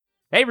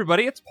Hey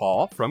everybody, it's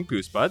Paul from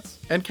Goosebuds.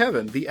 And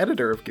Kevin, the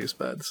editor of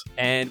Goosebuds.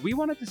 And we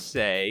wanted to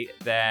say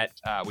that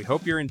we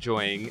hope you're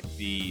enjoying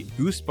the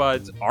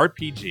Goosebuds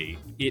RPG.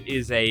 It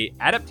is a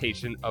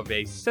adaptation of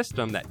a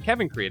system that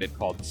Kevin created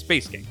called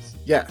Space Kings.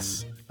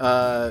 Yes.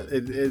 Sell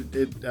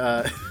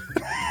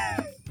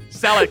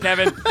it,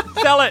 Kevin!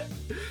 Sell it!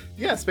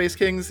 Yeah, Space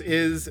Kings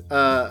is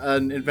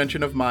an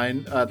invention of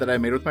mine that I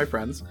made with my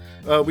friends.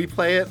 We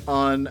play it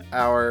on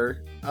our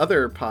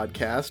other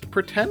podcast,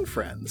 Pretend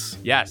Friends.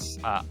 Yes,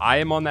 I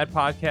am on that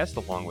podcast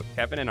along with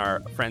Kevin and our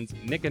friends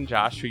Nick and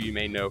Josh, who you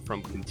may know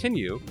from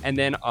Continue. And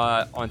then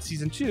on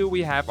season 2,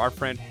 we have our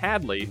friend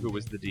Hadley, who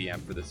was the DM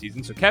for the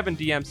season. So Kevin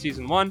DM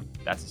season 1,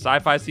 that's a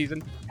sci-fi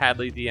season.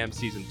 Hadley DM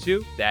season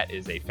 2, that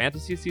is a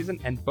fantasy season.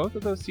 And both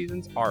of those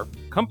seasons are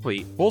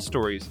complete, full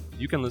stories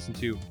you can listen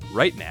to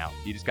right now.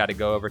 You just got to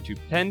go over to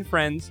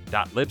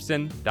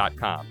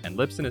penfriends.libsyn.com. And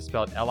Libsyn is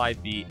spelled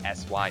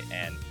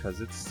Libsyn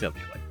because it's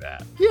silly like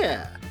that.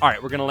 Yeah. All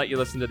right, we're going to let you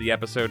listen to the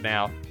episode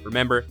now.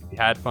 Remember, if you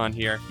had fun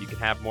here, you can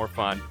have more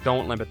fun.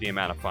 Don't limit the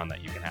amount of fun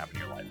that you can have in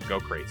your life. Go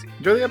crazy.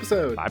 Enjoy the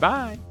episode.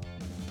 Bye-bye.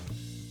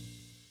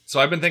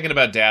 So I've been thinking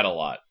about Dad a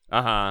lot.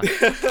 Uh-huh.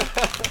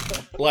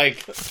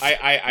 Like,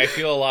 I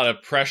feel a lot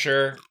of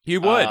pressure.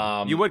 You would.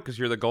 You would, because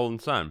you're the golden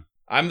son.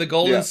 I'm the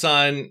golden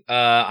son.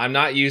 I'm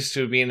not used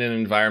to being in an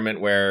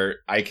environment where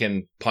I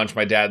can punch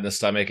my dad in the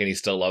stomach and he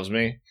still loves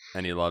me.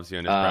 And he loves you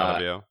and is proud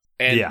of you.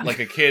 And like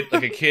a kid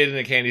in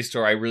a candy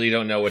store, I really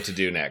don't know what to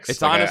do next.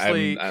 It's like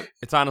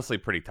it's honestly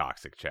pretty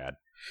toxic, Chad.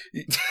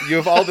 You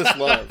have all this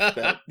love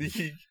that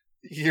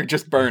you're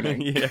just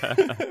burning.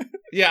 Yeah.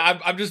 Yeah,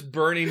 I'm just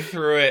burning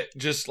through it,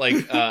 just like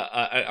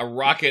a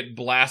rocket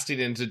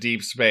blasting into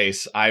deep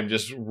space. I'm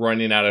just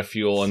running out of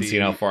fuel and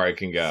seeing how far I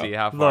can go. See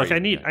how far Look, I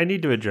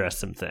need to address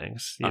some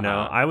things. You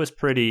know, I was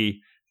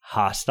pretty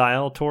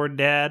hostile toward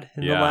Dad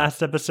in the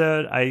last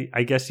episode.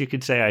 I guess you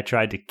could say I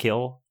tried to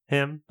kill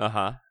him.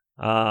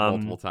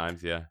 Multiple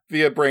times, yeah.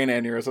 Via brain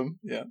aneurysm,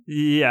 yeah.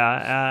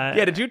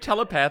 Yeah. Did you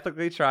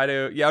telepathically try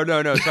to... Yeah,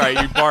 no, sorry.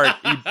 You bark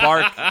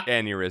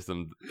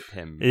aneurysm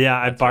him. Yeah,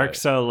 I barked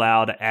so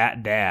loud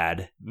at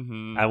Dad,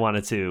 Mm-hmm. I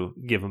wanted to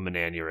give him an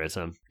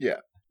aneurysm. Yeah.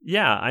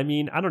 Yeah, I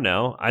mean, I don't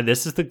know.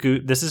 This is a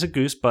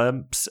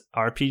Goosebumps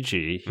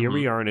RPG. Here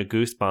we are in a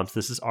Goosebumps.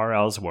 This is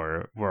RL's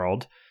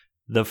world.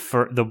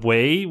 The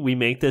way we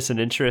make this an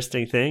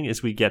interesting thing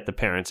is we get the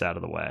parents out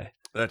of the way.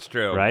 That's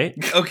true. Right?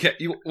 Okay.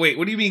 Wait,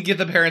 what do you mean get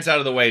the parents out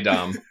of the way,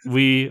 Dom?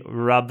 We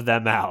rub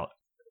them out.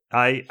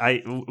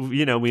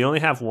 We only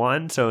have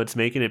one, so it's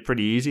making it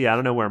pretty easy. I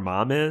don't know where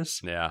Mom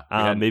is. Yeah.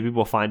 Maybe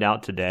we'll find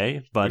out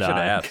today. But we should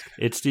ask.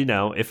 It's,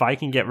 if I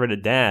can get rid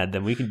of Dad,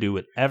 then we can do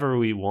whatever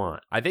we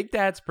want. I think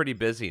Dad's pretty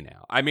busy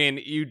now. I mean,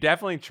 you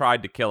definitely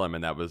tried to kill him,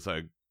 and that was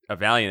a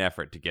valiant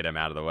effort to get him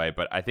out of the way.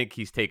 But I think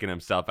he's taken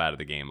himself out of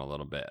the game a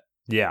little bit.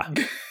 Yeah.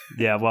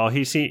 Yeah, well,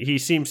 he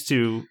seems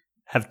to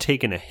have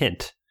taken a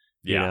hint.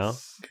 You know?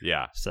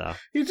 Yeah. So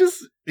he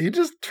just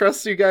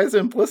trusts you guys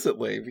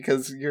implicitly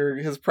because you're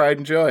his pride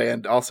and joy,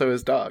 and also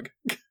his dog.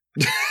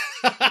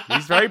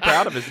 He's very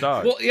proud of his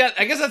dog. Well, yeah,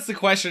 I guess that's the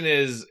question.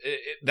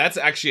 That's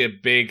actually a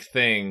big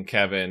thing,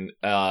 Kevin.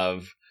 I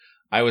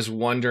was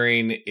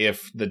wondering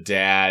if the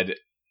dad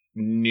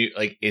knew,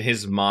 like in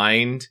his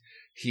mind,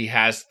 he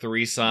has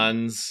 3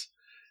 sons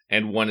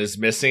and one is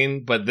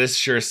missing, but this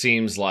sure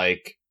seems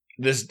like.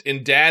 This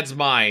in Dad's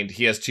mind,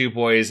 he has 2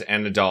 boys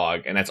and a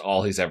dog, and that's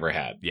all he's ever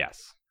had. Yes.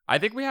 I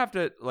think we have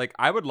to,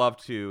 I would love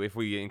to, if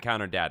we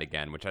encounter Dad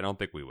again, which I don't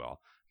think we will,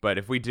 but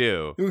if we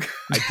do,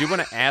 I do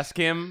want to ask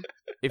him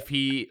if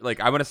he,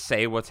 I want to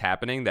say what's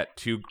happening,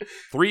 that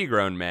 3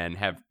 grown men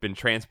have been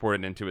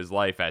transported into his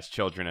life as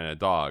children and a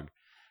dog,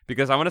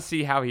 because I want to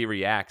see how he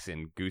reacts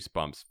in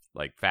Goosebumps,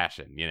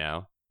 fashion,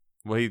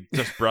 Will he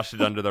just brush it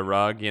under the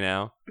rug,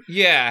 Yeah,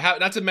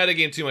 not to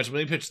metagame too much, let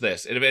me pitch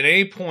this. If at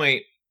any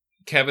point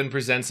Kevin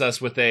presents us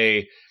with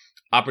a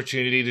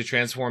opportunity to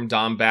transform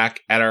Dom back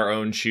at our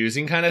own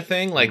choosing kind of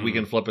thing, we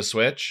can flip a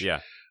switch.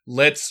 Yeah.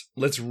 Let's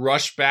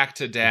rush back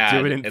to Dad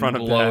Do it in front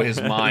and of blow Dad.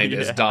 his mind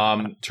as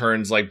Dom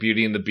turns like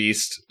Beauty and the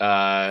Beast,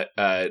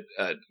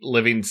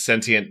 living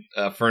sentient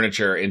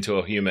furniture into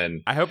a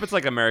human. I hope it's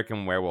like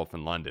American Werewolf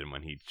in London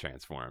when he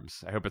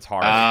transforms. I hope it's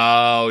hard.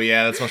 Oh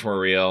yeah, that's much more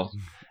real.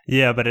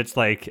 Yeah, but it's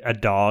like a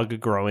dog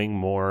growing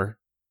more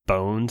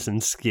bones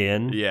and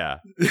skin Yeah.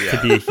 to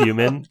be a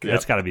human.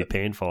 That's got to be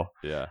painful.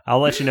 Yeah.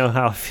 I'll let you know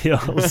how it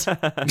feels.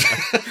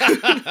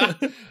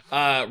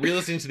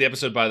 Re-listening to the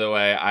episode, by the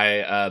way,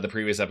 the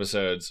previous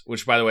episodes,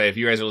 which, by the way, if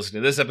you guys are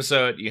listening to this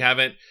episode, you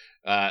haven't,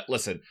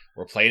 listen,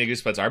 we're playing a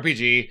Goosebuds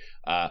RPG.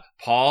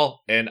 Paul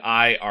and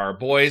I are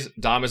boys.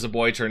 Dom is a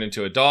boy turned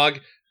into a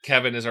dog.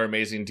 Kevin is our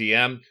amazing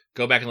DM.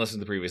 Go back and listen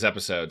to the previous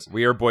episodes.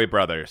 We are boy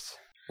brothers.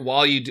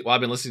 While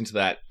I've been listening to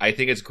that, I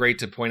think it's great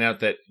to point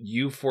out that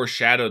you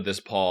foreshadowed this,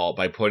 Paul,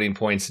 by putting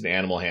points in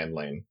animal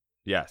handling.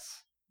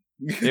 Yes.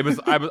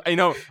 I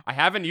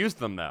haven't used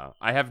them though.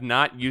 I have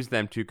not used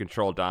them to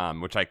control Dom,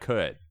 which I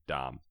could,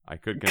 Dom. I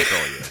could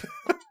control you.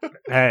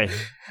 Hey,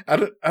 I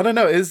don't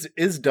know.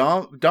 Is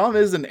Dom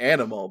is an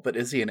animal, but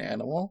is he an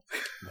animal?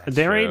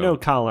 there ain't no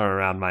collar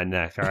around my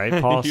neck, all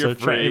right, Paul. You're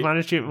So free. why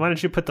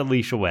don't you put the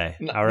leash away?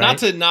 All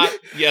right.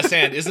 Yes,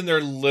 and isn't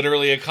there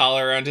literally a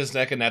collar around his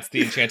neck, and that's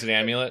the enchanted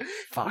amulet?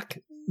 Fuck.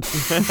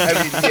 I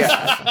mean,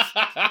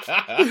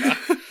 yeah.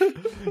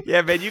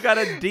 Yeah, man, you got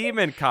a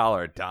demon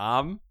collar,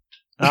 Dom.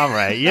 All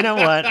right. You know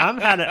what?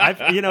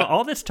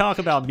 All this talk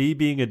about me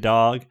being a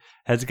dog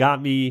has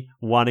got me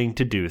wanting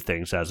to do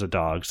things as a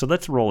dog. So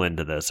let's roll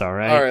into this. All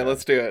right. All right,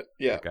 let's do it.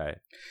 Yeah. Okay.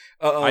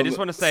 I just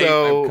want to say,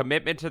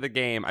 commitment to the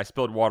game. I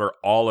spilled water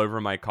all over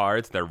my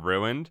cards. They're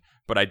ruined,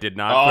 but I did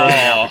not throw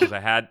them out because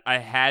I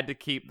had to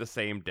keep the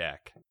same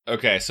deck.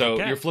 Okay, so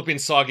you're flipping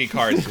soggy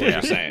cards, is what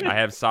you're saying. I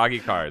have soggy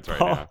cards right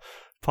now.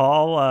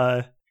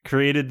 Paul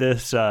created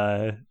this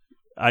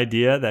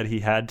idea that he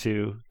had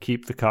to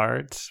keep the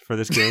cards for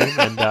this game,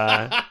 and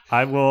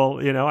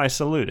I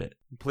salute it.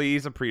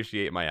 Please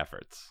appreciate my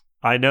efforts.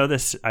 I know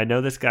this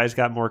guy's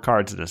got more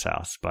cards in his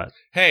house, but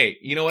Hey,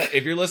 you know what?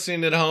 If you're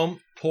listening at home,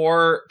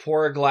 pour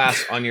a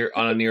glass on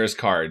a nearest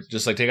card.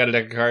 Just like take out a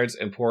deck of cards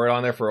and pour it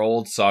on there for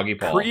old soggy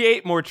Paul.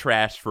 Create more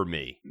trash for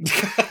me.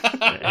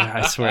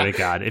 I swear to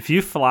God, if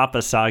you flop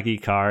a soggy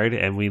card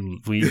and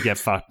we get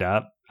fucked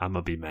up, I'm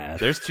gonna be mad.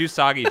 There's 2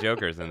 soggy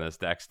jokers in this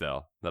deck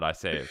still that I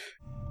saved.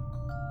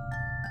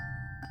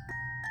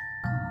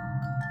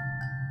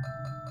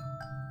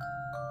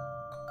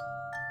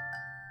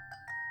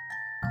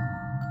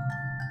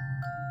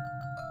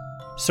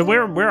 So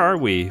where are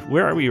we?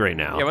 Where are we right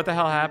now? Yeah, what the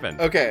hell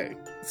happened? Okay,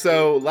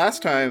 so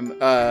last time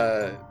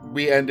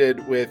we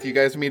ended with you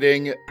guys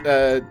meeting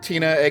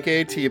Tina,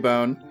 aka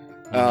T-Bone,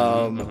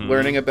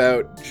 learning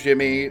about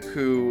Jimmy,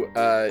 who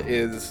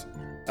is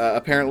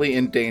apparently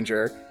in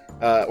danger,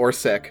 or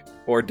sick,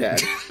 or dead.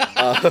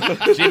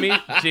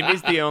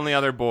 Jimmy's the only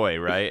other boy,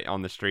 right,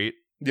 on the street?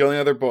 The only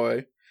other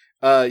boy.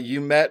 You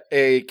met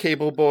a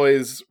Cable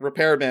Boys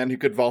repairman who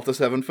could vault a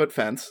 7-foot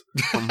fence.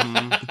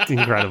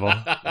 Incredible.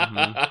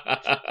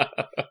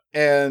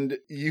 And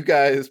you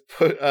guys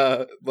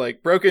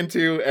broke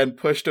into and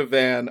pushed a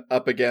van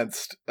up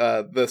against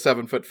the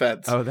 7-foot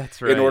fence. Oh,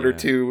 that's right. In order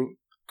to,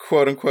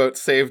 quote unquote,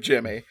 save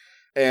Jimmy.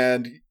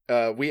 And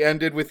we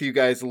ended with you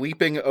guys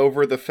leaping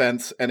over the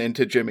fence and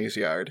into Jimmy's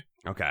yard.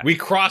 Okay. We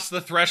crossed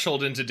the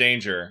threshold into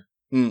danger.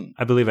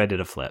 I believe I did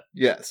a flip.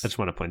 Yes. I just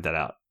want to point that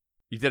out.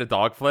 You did a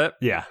dog flip?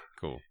 Yeah.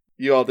 Cool.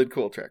 You all did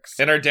cool tricks.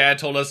 And our dad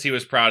told us he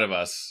was proud of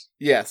us.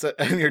 Yes,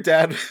 and your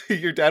dad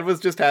was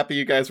just happy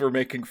you guys were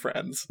making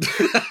friends.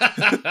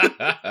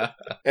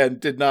 And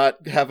did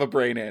not have a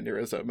brain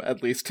aneurysm,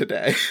 at least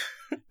today.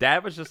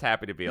 Dad was just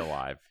happy to be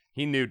alive.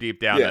 He knew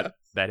deep down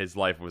that his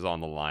life was on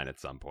the line at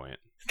some point.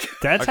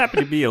 Dad's happy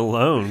to be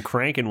alone,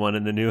 cranking one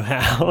in the new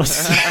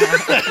house.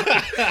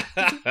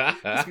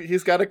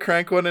 He's got to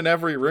crank one in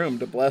every room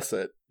to bless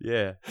it.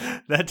 Yeah.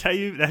 That's how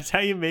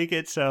you make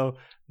it so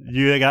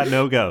you got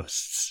no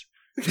ghosts.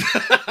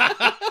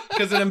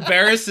 Because it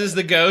embarrasses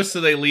the ghosts,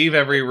 so they leave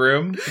every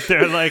room.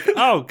 They're like,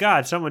 oh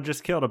God, someone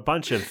just killed a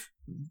bunch of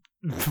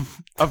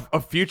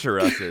future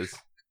us's.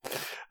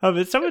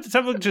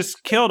 Someone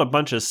just killed a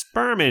bunch of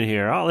sperm in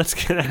here. Oh, let's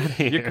get out of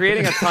here. You're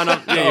creating a ton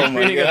of a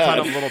ton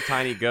of little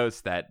tiny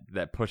ghosts that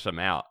push them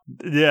out.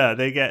 Yeah,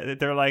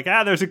 they're like,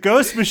 there's a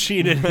ghost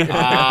machine in here.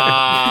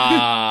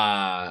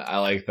 I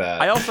like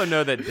that. I also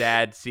know that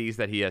Dad sees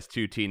that he has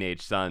 2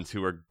 teenage sons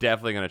who are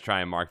definitely going to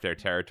try and mark their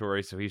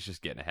territory, so he's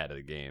just getting ahead of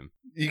the game.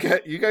 You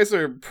guys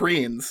are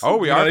preens. Oh,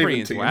 we You're are not even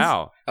preens. teens.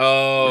 Wow.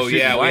 Oh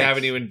yeah, we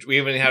blanks.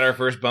 haven't had our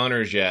first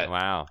boners yet.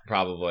 Wow.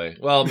 Probably.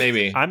 Well,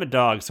 maybe. I'm a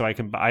dog, so I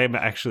can buy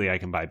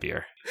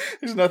beer.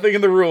 There's nothing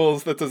in the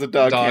rules that says a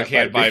dog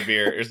can't buy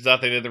beer. There's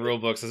nothing in the rule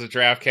books. As a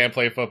draft, can't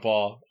play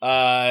football.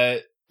 I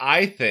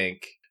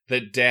think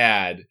that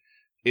Dad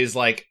is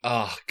like,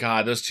 oh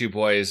God, those 2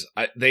 boys,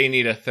 they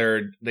need a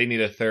third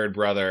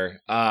brother.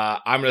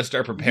 I'm gonna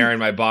start preparing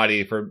my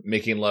body for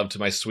making love to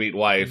my sweet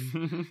wife,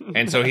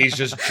 and so he's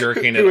just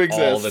jerking it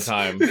all the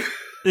time.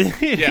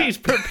 He's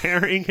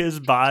preparing his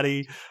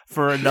body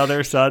for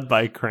another son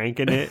by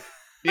cranking it.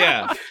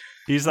 Yeah.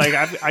 He's like,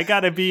 I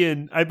gotta be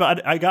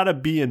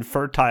in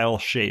fertile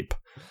shape.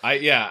 I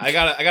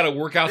gotta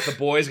work out the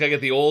boys. Gotta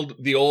get the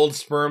old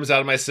sperms out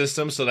of my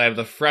system so that I have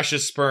the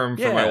freshest sperm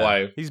for my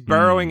wife. He's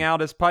burrowing out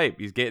his pipe.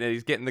 He's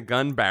getting the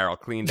gun barrel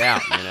cleaned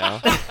out. You know.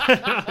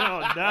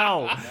 Oh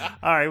no!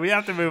 All right, we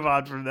have to move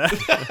on from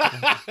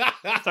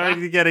that.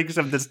 Sorry, getting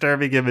some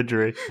disturbing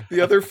imagery.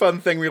 The other fun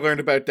thing we learned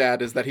about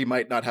Dad is that he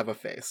might not have a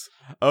face.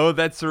 Oh,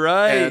 that's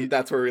right. And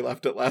that's where we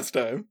left it last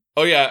time.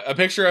 Oh yeah, a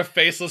picture of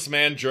faceless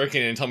man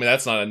jerking it and tell me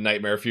that's not a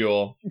nightmare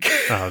fuel.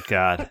 Oh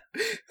God.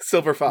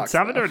 Silver Fox.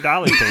 Salvador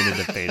Dali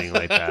painted a painting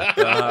like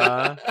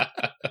that.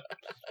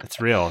 It's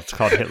real. It's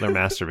called Hitler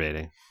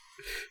masturbating.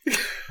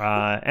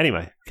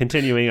 Anyway,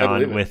 continuing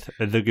on with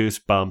the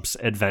Goosebumps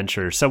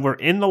adventure. So we're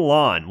in the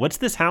lawn. What's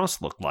this house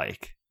look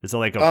like? Is it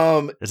like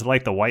is it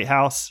like the White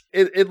House?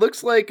 It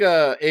looks like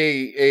a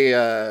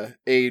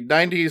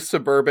 90s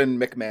suburban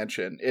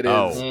McMansion. It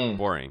is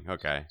boring.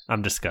 Okay.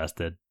 I'm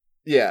disgusted.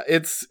 Yeah,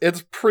 it's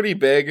pretty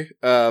big,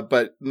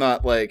 but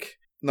not like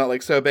not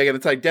like so big, and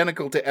it's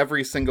identical to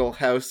every single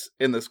house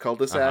in this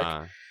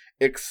cul-de-sac,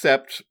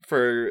 except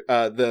for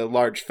the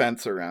large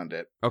fence around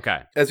it.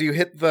 Okay. As you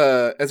hit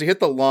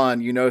the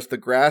lawn, you notice the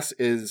grass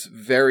is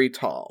very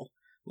tall.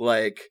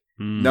 Like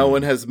no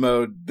one has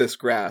mowed this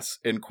grass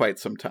in quite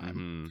some time.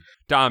 Mm-hmm.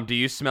 Dom, do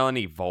you smell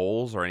any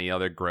voles or any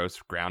other gross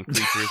ground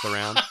creatures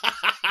around?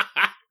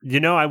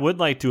 I would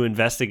like to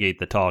investigate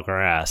the tall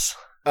grass.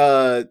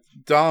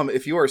 Dom,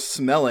 if you are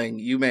smelling,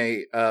 you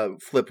may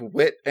flip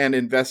wit and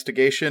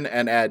investigation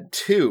and add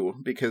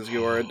 2 because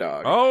you are a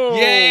dog. Oh,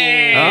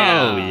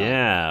 yeah! Oh,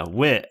 yeah.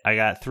 Wit. I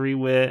got 3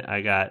 wit. I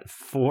got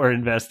 4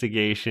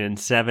 investigation,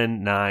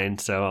 7, 9.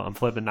 So I'm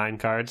flipping 9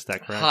 cards. Is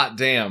that correct? Hot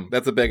damn.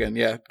 That's a big one.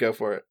 Yeah, go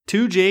for it.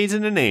 2 J's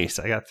and an ace.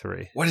 I got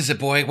 3. What is it,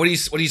 boy? What do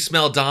you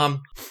smell,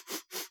 Dom?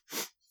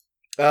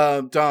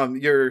 Dom,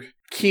 your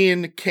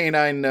keen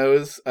canine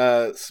nose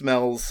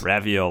smells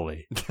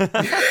Ravioli.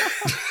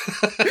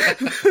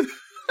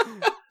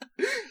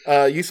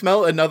 You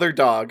smell another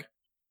dog.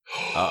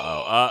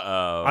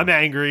 Uh-oh. I'm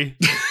angry.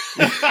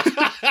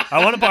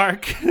 I want to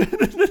bark.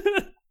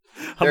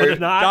 I'm gonna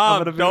not.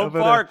 Dom, don't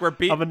bark. We're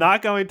beating. I'm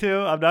not going to.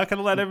 I'm not going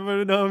to let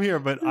everybody know I'm here.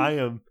 But I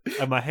am.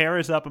 My hair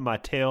is up and my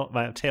tail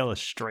is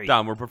straight.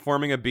 Dom, we're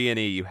performing a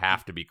B&E. You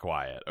have to be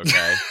quiet,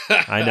 okay?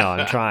 I know.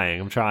 I'm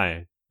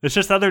trying. It's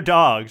just other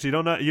dogs. You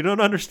don't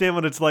understand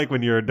what it's like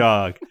when you're a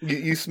dog.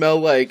 You smell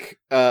like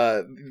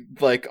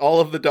all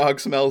of the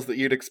dog smells that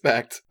you'd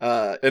expect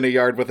in a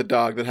yard with a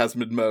dog that hasn't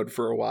been mowed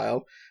for a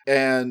while.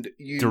 And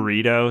you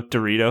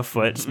Dorito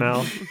foot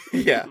smell.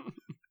 Yeah.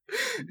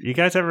 You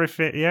guys ever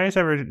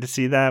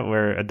see that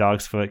where a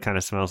dog's foot kind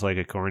of smells like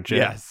a corn chip?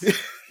 Yes.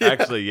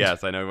 Actually,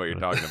 yes, I know what you're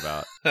talking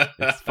about.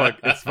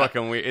 It's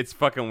fucking weird. It's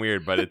fucking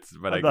weird, but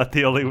I'm not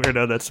the only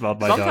weirdo that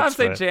smelled my dog's foot.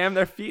 Sometimes they jam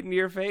their feet into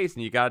your face,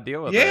 and you gotta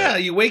deal with it. Yeah,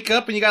 you wake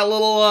up and you got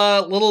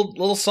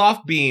little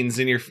soft beans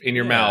in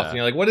your mouth, and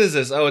you're like, "What is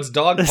this? Oh, it's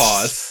dog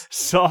paws."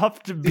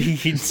 Soft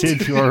beans in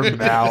your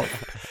mouth.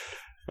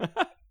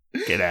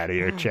 Get out of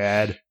here,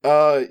 Chad.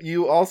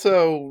 You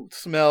also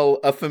smell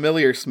a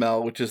familiar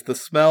smell, which is the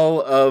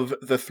smell of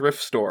the thrift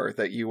store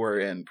that you were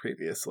in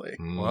previously.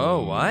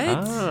 Whoa,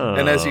 what? Oh.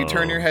 And as you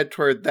turn your head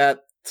toward that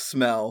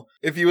smell,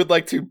 if you would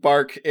like to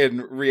bark in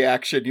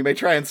reaction, you may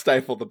try and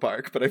stifle the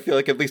bark, but I feel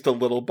like at least a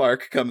little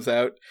bark comes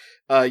out.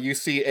 You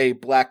see a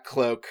black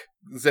cloak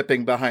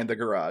zipping behind the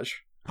garage.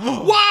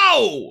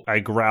 Whoa! I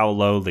growl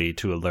lowly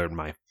to alert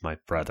my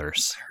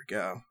brothers. There we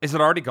go. Is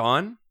it already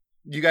gone?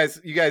 You guys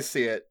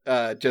see it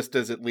just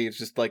as it leaves,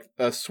 just like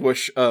a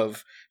swoosh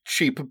of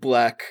cheap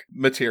black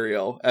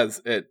material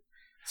as it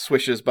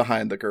swishes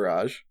behind the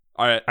garage.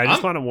 All right. I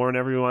just want to warn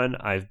everyone,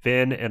 I've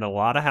been in a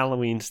lot of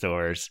Halloween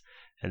stores,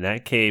 and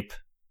that cape,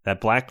 that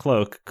black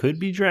cloak,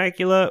 could be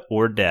Dracula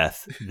or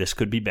death. This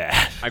could be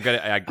bad.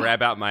 I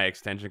grab out my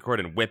extension cord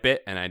and whip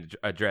it, and I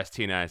address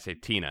Tina and I say,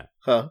 Tina,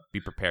 be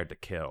prepared to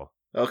kill.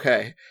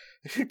 Okay.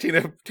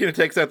 Tina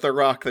takes out the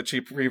rock that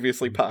she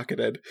previously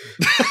pocketed.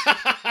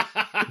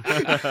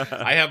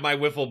 I have my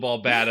wiffle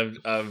ball bat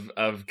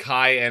of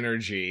Kai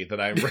energy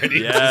that I'm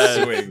ready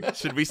to swing.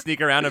 Should we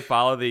sneak around and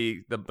follow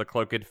the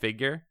cloaked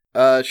figure?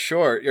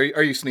 Sure.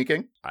 Are you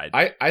sneaking?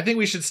 I think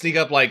we should sneak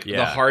up like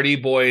the Hardy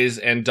Boys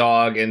and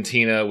Dog and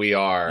Tina we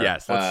are.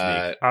 Yes, let's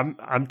sneak.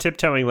 I'm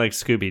tiptoeing like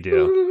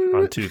Scooby-Doo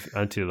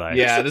on two legs.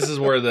 Yeah, this is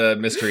where the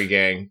mystery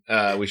gang,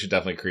 we should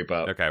definitely creep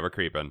up. Okay, we're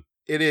creeping.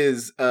 It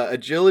is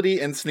agility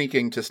and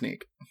sneaking to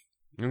sneak.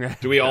 Okay.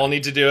 Do we all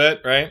need to do it,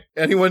 right?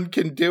 Anyone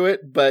can do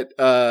it, but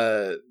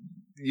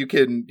you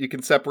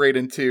can separate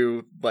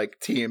into like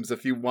teams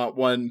if you want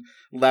one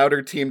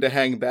louder team to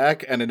hang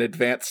back and an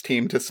advanced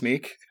team to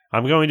sneak.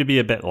 I'm going to be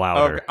a bit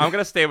louder. Okay, I'm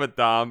going to stay with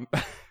Dom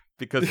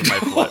because of my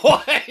foot.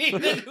 Wait,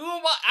 then who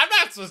am I? I'm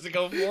not supposed to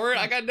go for it.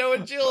 I got no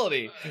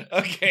agility.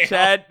 Okay,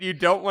 Chad, you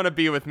don't want to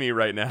be with me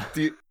right now.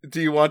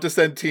 Do you want to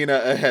send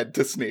Tina ahead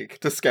to sneak,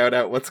 to scout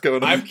out what's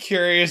going on? I'm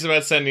curious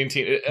about sending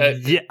Tina.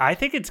 Yeah, I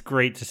think it's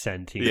great to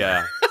send Tina.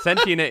 Yeah, send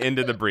Tina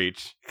into the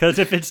breach. Because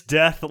if it's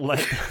death,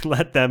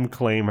 let them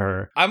claim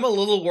her. I'm a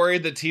little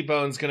worried that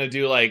T-Bone's going to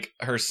do like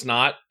her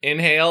snot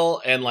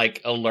inhale and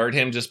like alert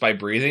him just by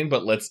breathing,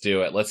 but let's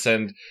do it. Let's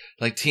send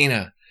like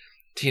Tina,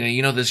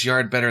 you know this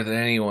yard better than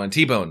anyone.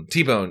 T-Bone,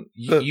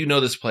 you know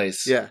this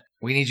place. Yeah.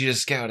 We need you to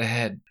scout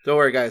ahead. Don't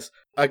worry, guys.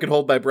 I can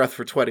hold my breath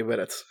for 20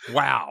 minutes.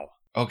 Wow.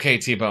 Okay,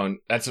 T-Bone,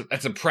 that's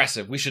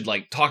impressive. We should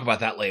like talk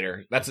about that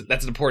later. That's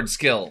an important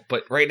skill.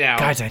 But right now,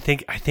 guys, I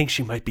think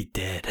she might be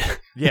dead.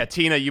 Yeah,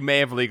 Tina, you may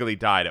have legally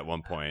died at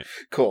one point.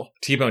 Cool.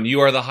 T-Bone,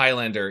 you are the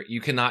Highlander. You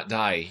cannot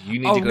die. You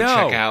need to go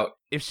check out.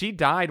 If she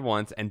died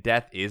once and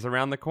death is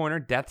around the corner,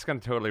 death's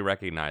going to totally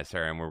recognize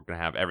her, and we're going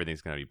to have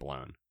everything's going to be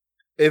blown.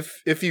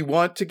 If you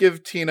want to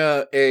give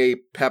Tina a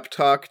pep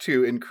talk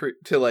to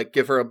like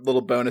give her a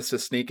little bonus to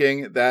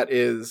sneaking, that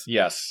is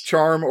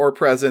charm or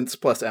presence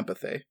plus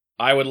empathy.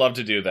 I would love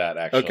to do that,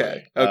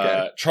 actually.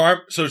 Okay.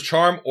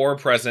 Charm or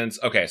presence.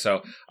 Okay,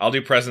 so I'll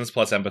do presence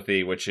plus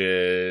empathy, which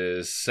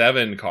is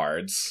 7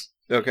 cards.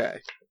 Okay.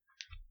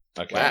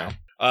 Wow.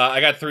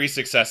 I got 3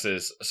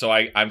 successes, so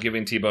I'm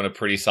giving T-Bone a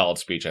pretty solid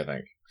speech, I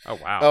think. Oh,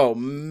 wow. Oh,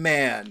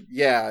 man.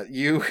 Yeah,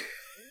 you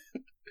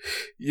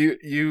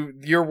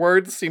Your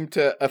words seem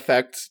to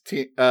affect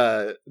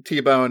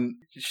T-Bone.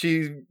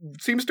 She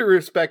seems to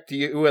respect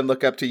you and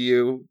look up to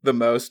you the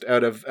most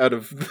out of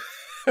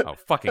Oh,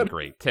 fucking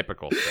great.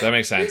 Typical. That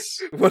makes sense.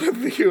 one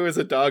of you is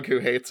a dog who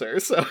hates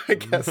her, so I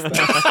guess that's...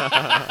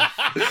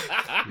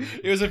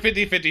 It was a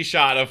 50-50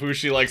 shot of who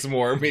she likes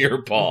more, me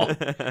or Paul.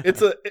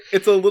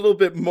 it's a little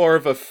bit more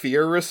of a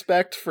fear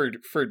respect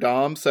for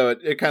Dom, so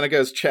it kind of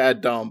goes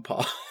Chad, Dom,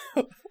 Paul.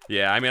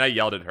 Yeah, I mean, I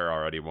yelled at her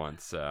already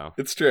once, so.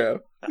 It's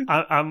true.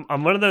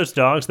 I'm one of those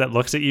dogs that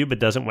looks at you but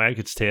doesn't wag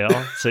its tail,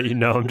 so you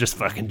know I'm just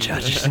fucking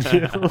judging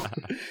you.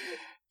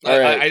 All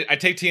right. I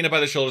take Tina by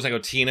the shoulders and I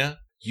go, Tina,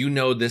 you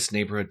know this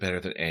neighborhood better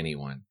than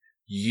anyone.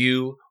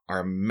 You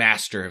are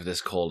master of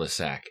this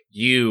cul-de-sac.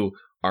 You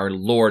are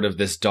lord of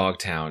this dog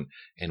town,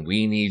 and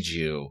we need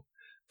you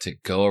to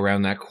go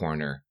around that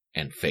corner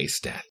and face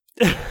death.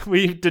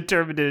 We've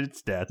determined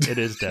it's death. It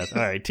is death.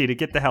 All right, Tina,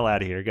 get the hell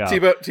out of here. Go.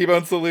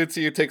 T-Bone salutes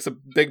you, takes a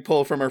big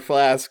pull from her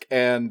flask,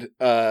 and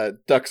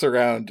ducks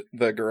around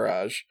the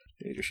garage.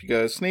 Here she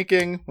goes,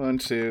 sneaking. 1,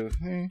 2,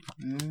 3.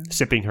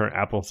 Sipping her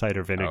apple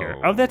cider vinegar.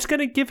 Oh. Oh, that's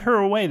going to give her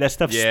away. That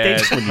stuff Yeah,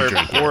 stinks when you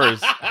drink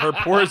it. her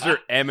pores are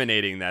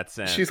emanating that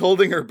scent. She's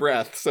holding her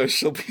breath, so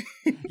she'll be...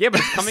 Yeah, but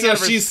it's coming So out of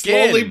her she's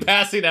skin. slowly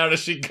passing out as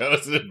she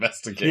goes and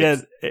investigates.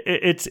 Yeah,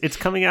 it's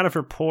coming out of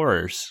her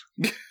pores.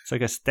 It's like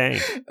a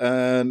stank.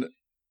 And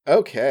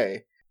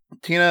okay.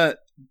 Tina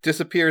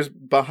disappears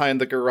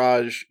behind the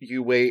garage.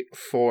 You wait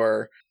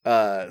for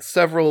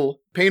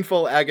several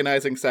painful,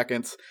 agonizing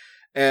seconds,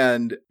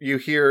 and you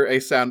hear a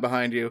sound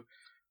behind you.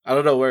 I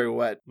don't know where you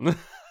went. She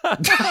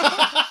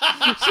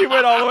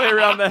went all the way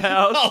around the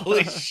house.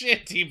 Holy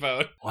shit,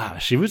 T-Bone. Wow,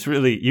 you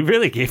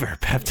really gave her a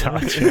pep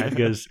talk, Chad,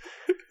 because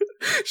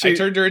I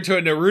turned her into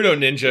a Naruto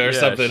ninja or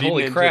something. She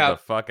Holy ninja'd crap.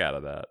 the fuck out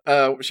of that.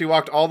 She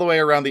walked all the way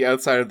around the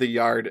outside of the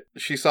yard.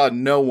 She saw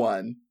no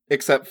one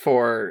except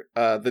for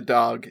the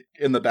dog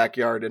in the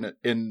backyard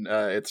in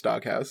its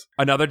doghouse.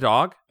 Another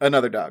dog?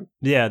 Another dog.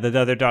 yeah, the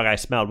other dog I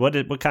smelled. What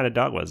kind of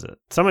dog was it?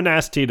 Someone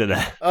asked Tina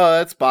that. Oh,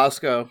 that's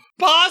Bosco.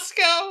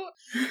 Bosco!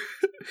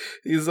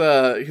 He's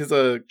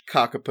a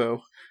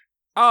cockapoo.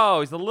 Oh,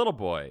 he's a little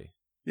boy.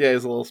 Yeah,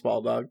 he's a little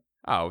small dog.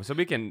 Oh, so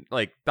we can,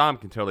 Dom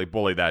can totally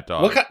bully that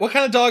dog. What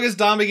kind of dog is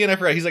Dom again? I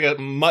forgot. He's like a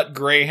mutt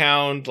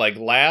greyhound, like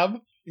lab?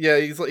 Yeah,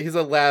 he's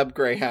a lab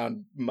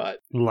greyhound mutt.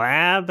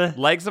 Lab?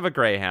 Legs of a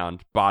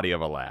greyhound, body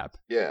of a lab.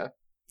 Yeah.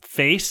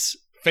 Face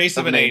Face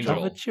of an of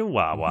angel. a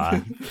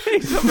chihuahua.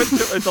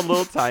 It's a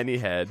little tiny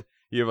head.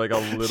 You have like a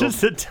little.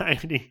 Just a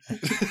tiny...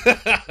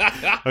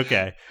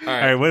 Okay. All All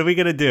right. right, what are we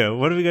going to do?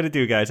 What are we going to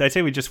do, guys? I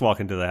say we just walk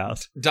into the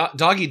house.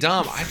 Doggy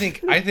Dom, I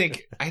think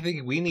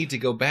we need to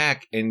go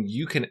back and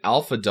you can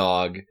alpha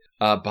dog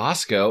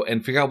Bosco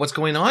and figure out what's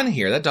going on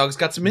here. That dog's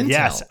got some intel.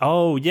 Yes.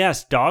 Oh,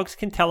 yes. Dogs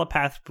can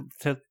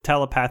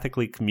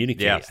telepathically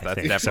communicate. Yes, I that's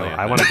think. definitely So a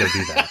I thing. want to go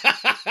do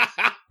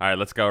that. All right,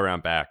 let's go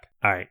around back.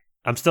 All right.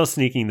 I'm still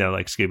sneaking, though,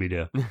 like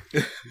Scooby-Doo.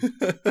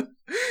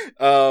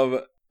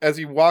 As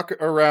you walk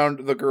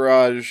around the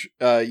garage,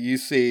 you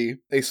see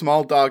a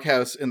small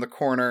doghouse in the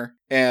corner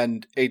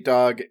and a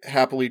dog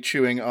happily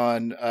chewing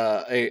on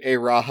a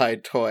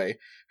rawhide toy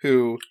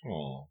who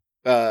Oh.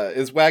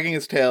 is wagging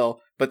his tail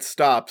but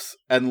stops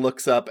and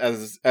looks up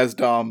as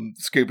Dom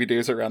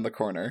Scooby-Doo's around the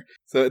corner.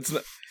 So it's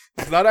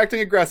not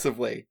acting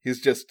aggressively.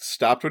 He's just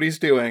stopped what he's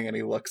doing and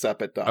he looks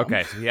up at Dom.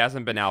 Okay, so he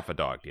hasn't been alpha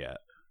dogged yet.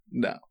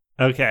 No.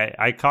 Okay.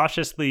 I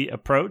cautiously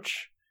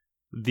approach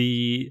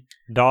the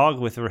dog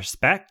with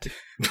respect,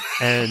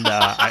 and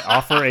I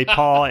offer a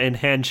paw and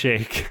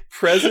handshake.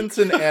 Presence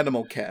in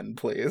Animal Ken,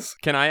 please.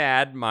 Can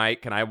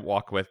I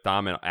walk with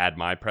Dom and add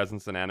my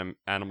presence in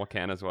Animal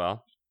Can as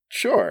well?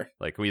 Sure.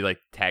 Like, can we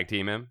tag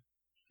team him?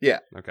 Yeah.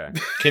 Okay.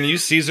 Can you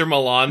Caesar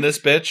Milan this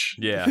bitch?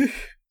 Yeah.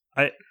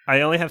 I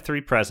only have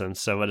 3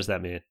 presents, so what does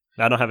that mean?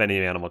 I don't have any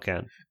animal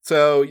can.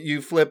 So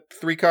you flip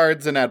 3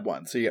 cards and add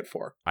 1, so you get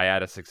 4. I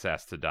add a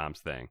success to Dom's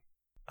thing.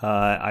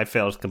 I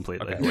failed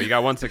completely. Okay, well, you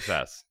got 1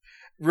 success.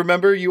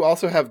 Remember, you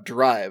also have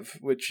Drive,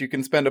 which you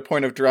can spend a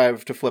point of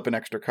Drive to flip an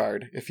extra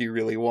card if you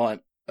really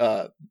want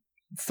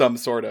some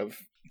sort of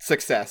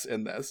success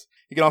in this.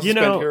 You can also spend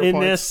hero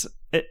points.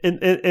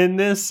 In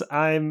this,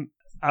 I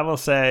will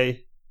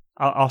say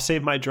I'll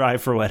save my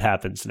drive for what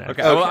happens next.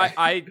 Okay, well,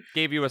 I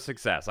gave you a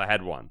success. I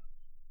had 1.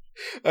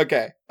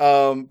 Okay.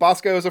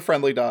 Bosco is a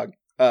friendly dog.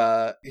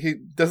 He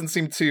doesn't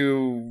seem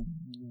to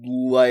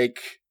like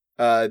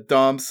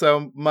Dom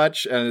so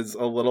much and is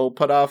a little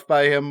put off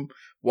by him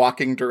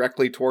walking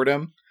directly toward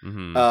him.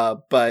 Mm-hmm.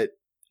 But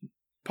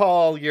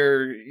Paul,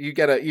 you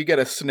get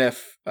a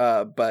sniff,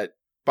 but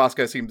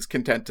Bosco seems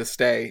content to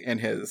stay in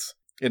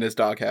his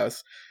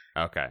doghouse.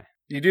 Okay.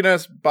 You do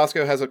notice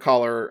Bosco has a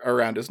collar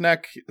around his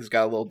neck. He's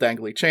got a little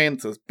dangly chain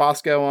that says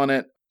Bosco on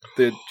it.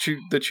 The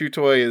chew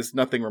toy is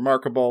nothing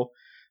remarkable.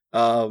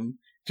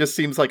 Just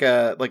seems like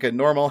a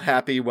normal,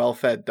 happy,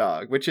 well-fed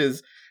dog, which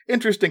is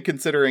interesting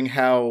considering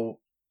how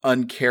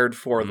uncared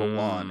for the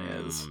lawn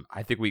is.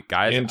 I think we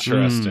guys.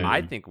 Interesting.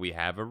 I think we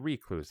have a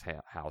recluse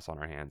house on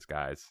our hands,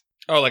 guys.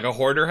 Oh, like a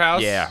hoarder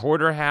house? Yeah,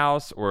 hoarder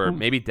house, or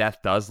maybe Death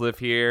does live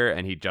here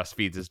and he just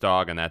feeds his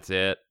dog and that's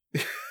it.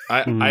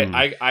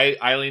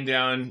 I lean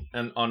down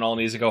and on all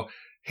knees and go,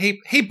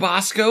 Hey,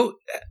 Bosco.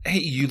 Hey,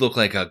 you look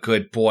like a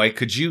good boy.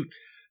 Could you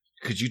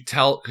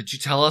tell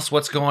us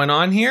what's going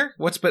on here?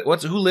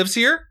 Who lives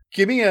here?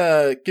 Give me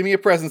a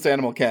presence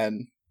animal,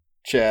 Ken.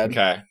 Chad.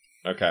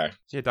 Okay.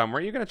 Yeah, Dom,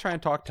 weren't you going to try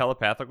and talk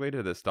telepathically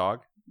to this dog?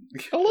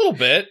 A little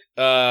bit.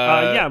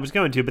 Yeah, I was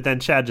going to, but then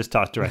Chad just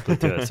talked directly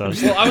to it. So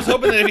I was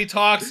hoping that if he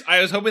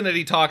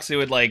talks, it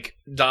would like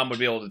Dom would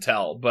be able to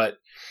tell. But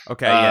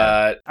okay,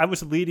 yeah. I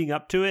was leading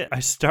up to it. I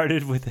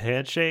started with a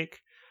handshake,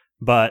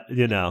 but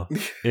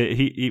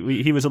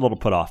he was a little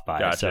put off by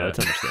it, so it's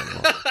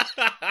understandable.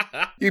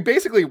 You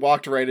basically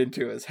walked right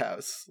into his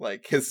house,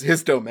 like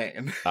his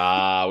domain.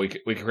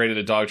 We created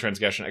a dog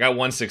transgression. I got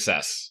one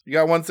success. You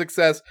got one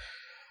success.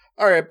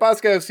 All right,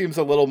 Bosco seems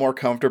a little more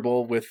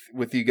comfortable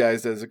with you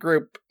guys as a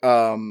group.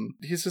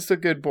 He's just a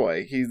good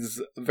boy.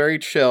 He's very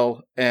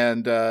chill,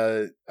 and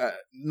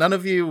none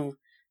of you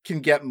can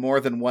get more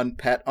than one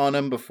pet on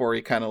him before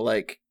he kind of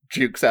like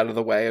jukes out of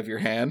the way of your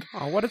hand.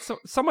 Oh, what if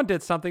someone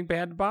did something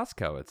bad to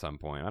Bosco at some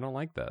point? I don't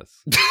like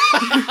this.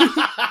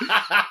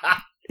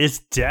 Is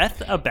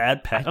Death a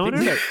bad pet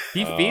owner?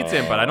 He feeds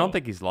him, but I don't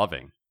think he's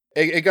loving.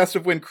 A gust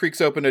of wind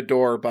creaks open a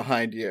door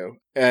behind you,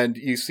 and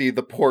you see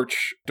the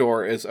porch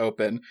door is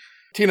open.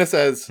 Tina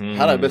says,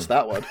 how'd I miss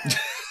that one?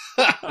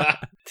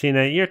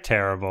 Tina, you're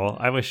terrible.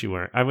 I wish you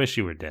weren't. I wish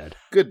you were dead.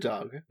 Good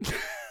dog.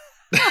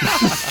 Yeah,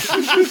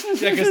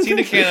 because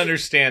Tina can't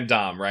understand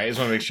Dom, right? I just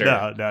want to make sure.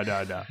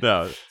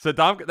 No. So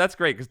Dom, that's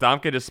great, because Dom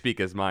can just speak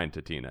his mind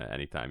to Tina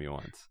anytime he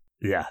wants.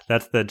 Yeah,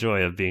 that's the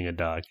joy of being a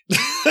dog.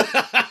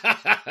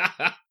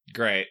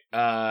 Great.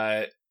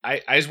 I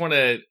just want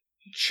to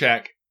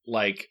check.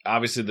 Like,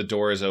 obviously the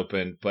door is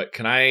open, but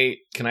can I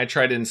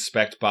try to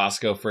inspect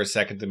Bosco for a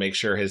second to make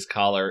sure his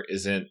collar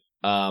isn't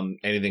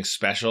anything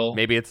special?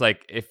 Maybe it's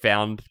like it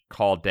found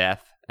call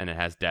Death and it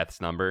has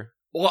Death's number.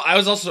 Well, I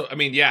was also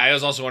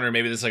wondering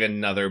maybe this is like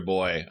another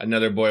boy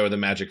with a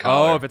magic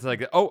collar. Oh, if it's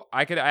like,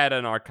 I could add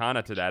an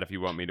Arcana to that if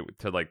you want me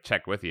to like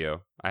check with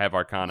you. I have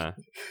Arcana.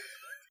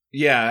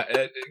 Yeah,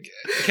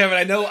 Kevin,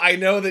 I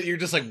know that you're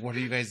just like, what are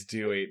you guys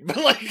doing? But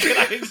like, can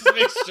I just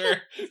make sure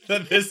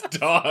that this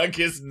dog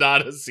is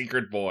not a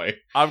secret boy?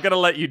 I'm gonna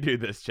let you do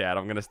this, Chad.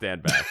 I'm gonna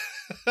stand back.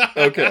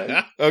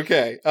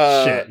 Okay.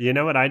 Shit, you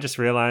know what I just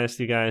realized,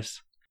 you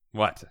guys?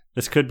 What?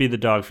 This could be the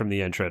dog from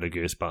the intro to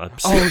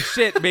Goosebumps. Oh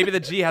shit! Maybe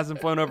the G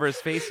hasn't flown over his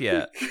face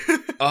yet.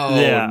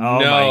 Oh, yeah, oh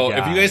no! my God.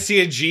 If you guys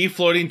see a G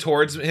floating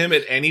towards him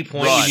at any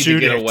point, Run. you need Shoot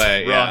to get it.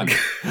 away. Run.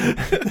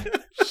 Yeah.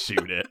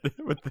 Shoot it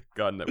with the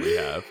gun that we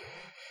have.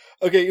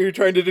 Okay, you're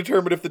trying to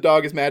determine if the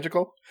dog is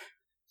magical?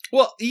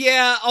 Well,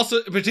 yeah.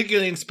 Also,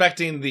 particularly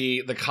inspecting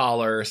the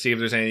collar, see if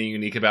there's anything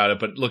unique about it.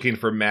 But looking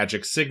for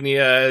magic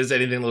signias,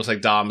 anything that looks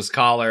like Dom's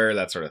collar,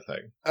 that sort of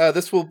thing.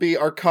 This will be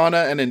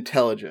Arcana and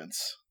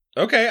Intelligence.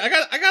 Okay, I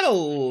got a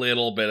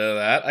little bit of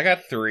that. I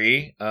got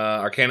 3.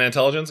 Arcana,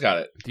 Intelligence, got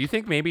it. Do you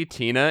think maybe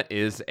Tina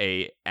is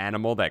a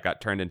animal that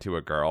got turned into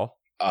a girl?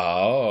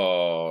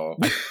 Oh.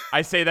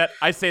 I say that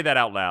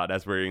out loud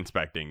as we're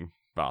inspecting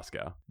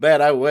Bosco.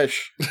 Man, I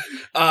wish.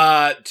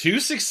 2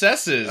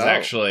 successes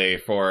actually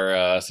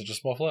for such a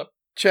small flip.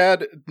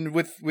 Chad,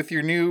 with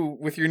your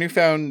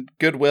newfound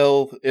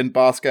goodwill in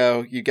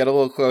Bosco, you get a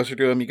little closer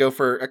to him. You go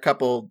for a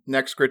couple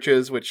neck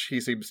scritches, which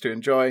he seems to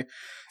enjoy,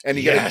 and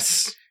you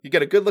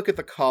get a good look at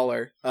the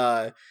collar.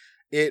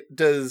 It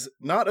does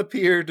not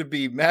appear to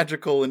be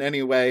magical in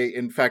any way.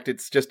 In fact,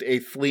 it's just a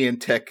flea and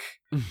tick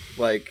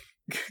like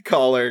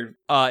collar.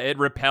 It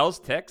repels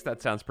ticks.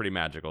 That sounds pretty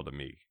magical to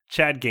me.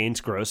 Chad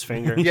gains gross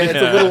finger. Yeah,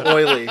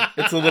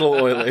 it's a little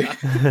oily.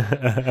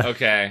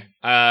 Okay.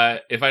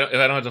 If I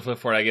don't have to flip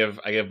for it,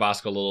 I give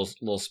Bosco a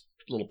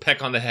little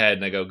peck on the head,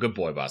 and I go, "Good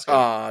boy,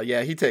 Bosco."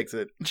 Yeah, he takes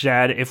it.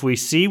 Chad, if we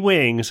see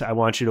wings, I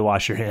want you to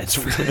wash your hands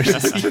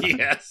first.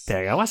 Yes.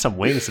 Dang, I want some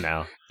wings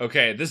now.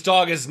 Okay, this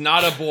dog is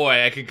not a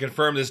boy. I can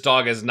confirm this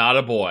dog is not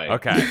a boy.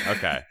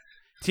 Okay.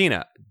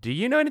 Tina, do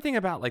you know anything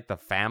about like the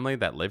family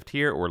that lived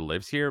here or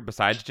lives here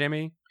besides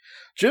Jimmy?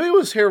 Jimmy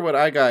was here when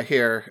I got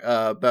here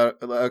about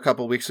a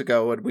couple weeks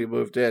ago when we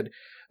moved in.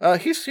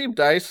 He seemed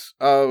nice.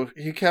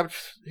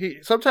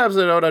 Sometimes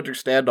I don't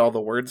understand all the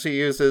words he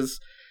uses,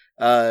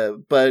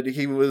 but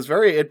he was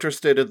very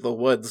interested in the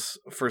woods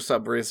for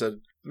some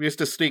reason. We used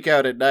to sneak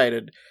out at night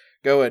and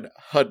go and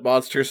hunt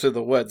monsters in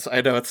the woods.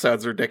 I know it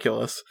sounds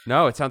ridiculous.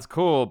 No, it sounds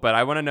cool, but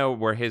I want to know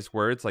where his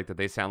words, like, did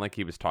they sound like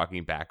he was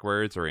talking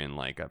backwards or in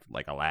like a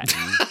Latin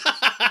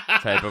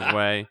type of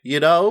way? You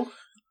know?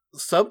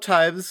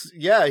 Sometimes,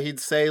 yeah, he'd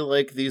say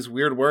like these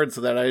weird words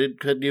that I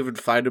couldn't even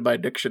find in my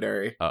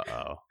dictionary.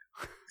 Uh-oh.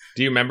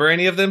 Do you remember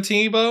any of them,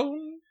 T-Bone?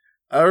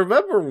 I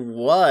remember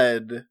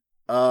one.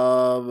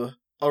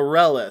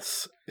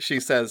 Aurelis,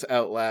 she says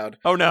out loud.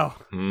 Oh no.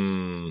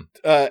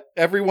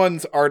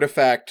 Everyone's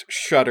artifact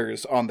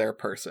shudders on their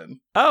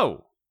person.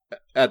 Oh.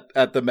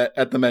 At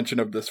the mention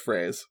of this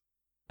phrase.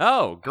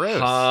 Oh,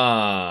 gross.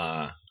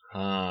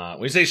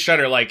 When you say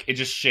shudder, like it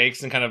just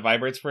shakes and kind of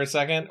vibrates for a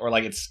second, or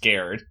like it's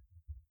scared?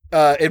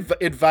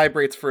 It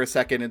vibrates for a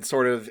second and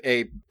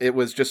it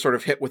was just sort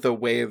of hit with a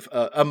wave,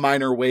 a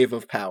minor wave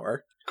of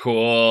power.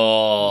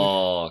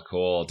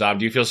 Cool. Dom,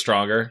 do you feel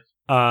stronger?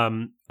 I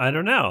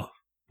don't know.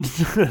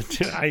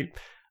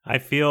 I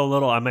feel a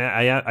little. I mean,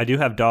 I do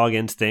have dog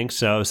instincts,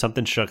 so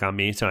something shook on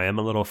me, so I am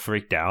a little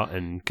freaked out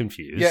and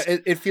confused. Yeah,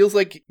 it feels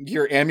like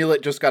your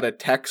amulet just got a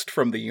text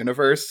from the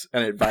universe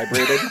and it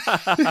vibrated.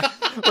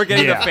 We're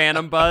getting the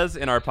phantom buzz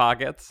in our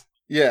pockets.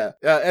 Yeah,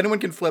 anyone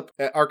can flip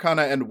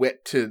Arcana and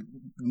Wit to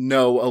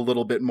know a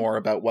little bit more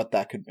about what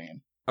that could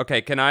mean.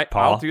 Okay,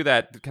 I'll do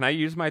that. Can I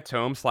use my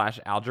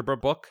tome/algebra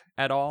book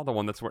at all? The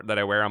one that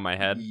I wear on my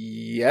head?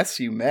 Yes,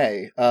 you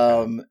may.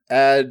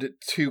 Add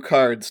 2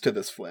 cards to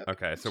this flip.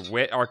 Okay, so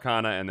Wit,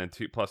 Arcana, and then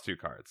 2 plus 2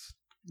 cards.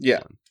 Yeah.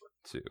 1,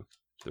 2,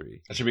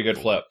 3. That should be a good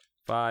flip.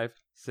 5,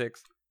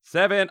 6,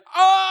 7.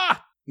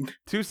 Ah!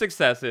 2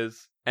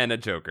 successes and a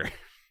joker.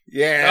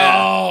 Yeah.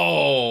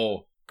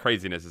 Oh!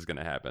 Craziness is going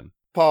to happen.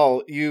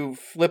 Paul, you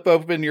flip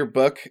open your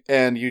book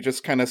and you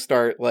just kind of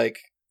start like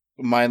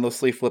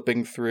mindlessly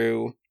flipping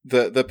through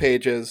the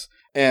pages,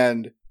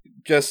 and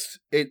just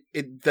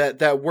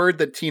that word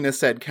that Tina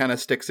said kind of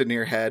sticks in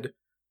your head,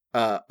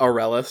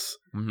 Aurelis,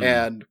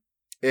 and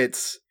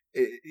it's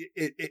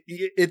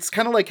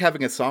kind of like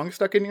having a song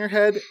stuck in your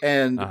head,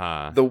 and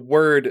the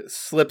word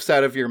slips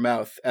out of your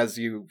mouth as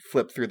you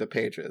flip through the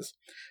pages.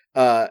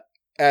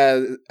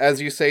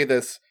 As you say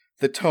this,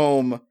 the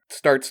tome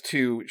starts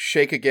to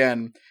shake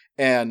again,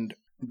 and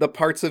the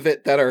parts of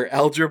it that are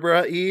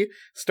algebra-y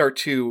start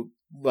to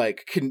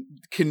like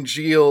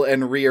congeal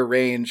and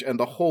rearrange, and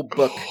the whole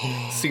book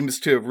seems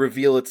to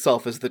reveal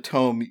itself as the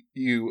tome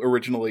you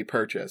originally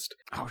purchased.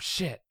 Oh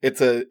shit.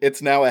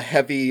 It's now a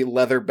heavy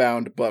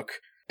leather-bound book,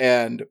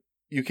 and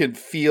you can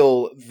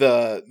feel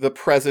the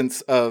presence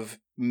of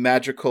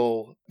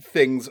magical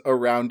things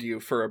around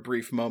you for a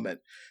brief moment.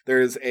 There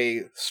is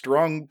a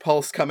strong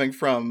pulse coming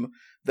from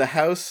the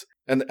house,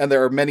 and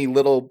there are many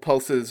little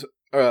pulses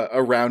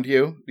around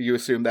you. You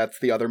assume that's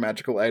the other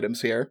magical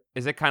items here.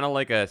 Is it kind of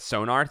like a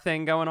sonar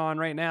thing going on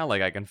right now?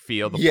 Like I can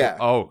feel the... Yeah.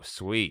 Oh,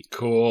 sweet.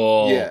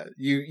 Cool. Yeah,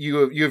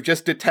 you have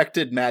just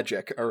detected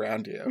magic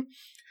around you.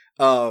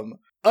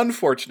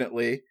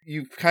 Unfortunately,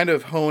 you kind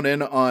of hone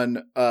in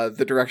on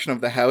the direction of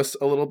the house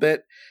a little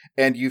bit,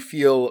 and you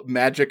feel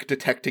magic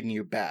detecting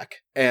you back.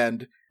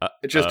 And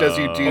just as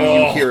you do,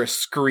 you hear a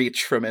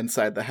screech from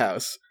inside the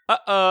house.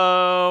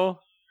 Uh-oh.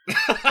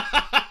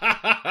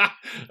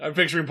 I'm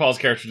picturing Paul's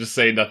character just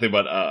saying nothing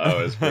but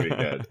uh-oh is pretty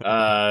good.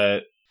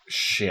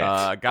 Shit.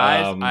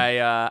 Guys,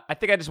 I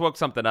think I just woke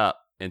something up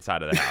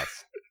inside of the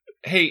house.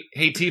 Hey,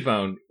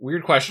 T-Bone,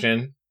 weird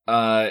question.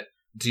 Do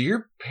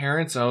your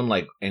parents own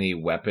like any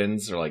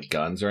weapons or like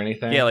guns or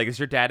anything? Yeah, like is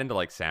your dad into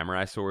like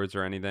samurai swords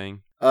or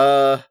anything?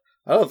 I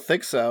don't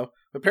think so.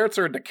 My parents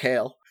are into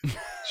kale.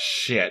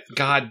 Shit.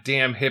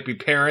 Goddamn hippie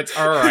parents.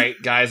 All right,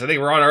 guys, I think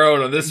we're on our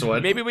own on this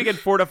one. Maybe we can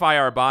fortify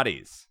our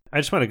bodies. I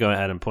just want to go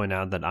ahead and point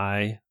out that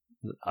I,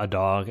 a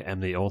dog,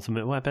 am the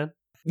ultimate weapon.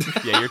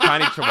 Yeah, your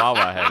tiny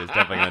chihuahua head is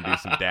definitely going to do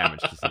some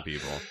damage to some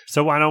people.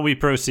 So why don't we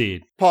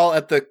proceed? Paul,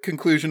 at the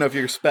conclusion of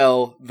your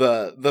spell,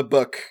 the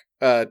book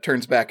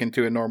turns back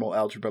into a normal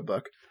algebra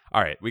book.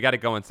 All right, we got to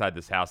go inside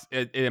this house.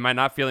 Am I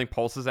not feeling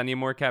pulses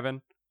anymore,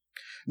 Kevin?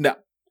 No.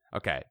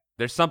 Okay.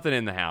 There's something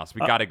in the house.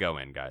 We got to go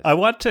in, guys. I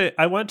want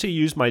to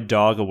use my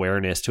dog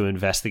awareness to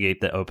investigate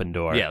the open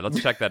door. Yeah,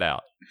 let's check that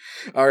out.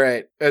 All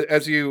right.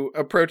 As you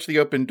approach the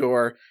open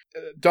door,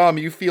 Dom,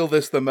 you feel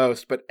this the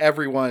most, but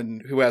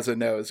everyone who has a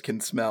nose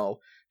can smell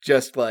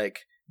just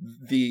like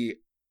the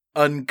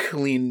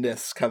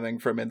uncleanness coming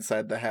from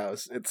inside the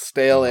house. It's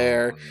stale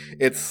air.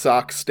 It's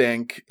sock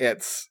stink.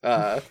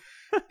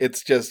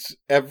 It's just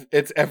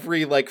it's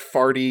every like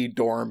farty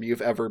dorm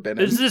you've ever been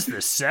in. Is this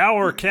the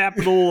sour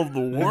capital of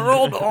the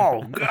world?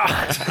 Oh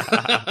god.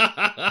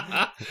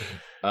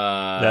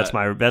 That's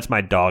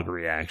my dog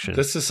reaction.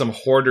 This is some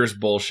hoarder's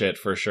bullshit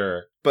for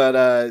sure.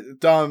 But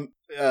Dom,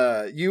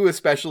 you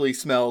especially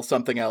smell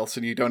something else,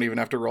 and you don't even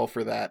have to roll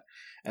for that.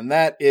 And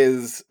that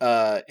is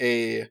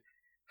a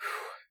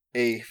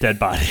dead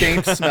body.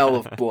 Faint smell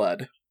of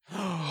blood.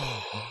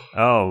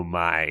 Oh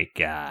my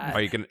god.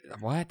 Are you gonna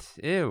what?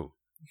 Ew.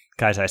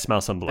 Guys, I smell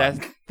some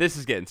blood. This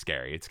is getting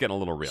scary. It's getting a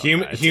little real.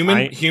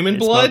 Human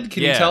blood?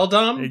 Can you tell,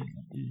 Dom?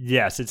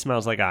 Yes, it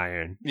smells like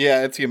iron.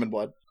 Yeah, it's human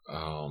blood.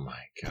 Oh my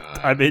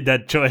god. I made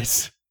that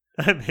choice.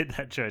 I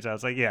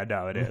was like, yeah,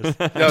 no, it is.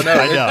 No,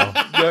 I know.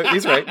 No,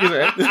 he's right.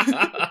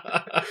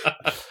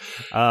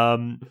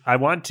 I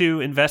want to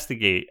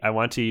investigate. I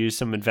want to use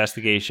some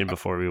investigation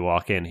before we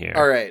walk in here.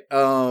 All right.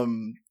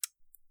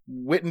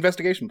 Wit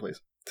investigation, please.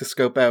 To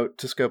scope out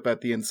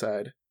the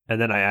inside.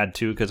 And then I add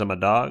 2 because I'm a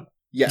dog?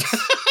 Yes.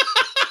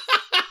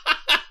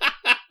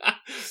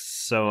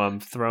 So I'm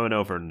throwing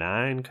over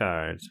 9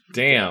 cards.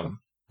 Damn.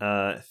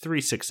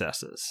 3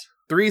 successes.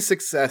 3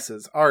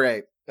 successes. All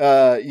right.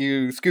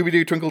 You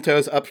Scooby-Doo Twinkle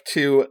Toes up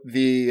to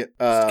the...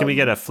 Can we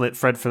get a Fred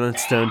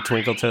Flintstone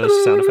Twinkle Toes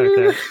sound effect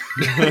there?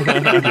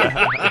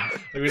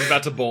 He was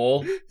about to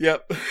bowl.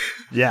 Yep.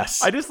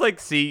 Yes. I just like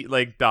see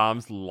like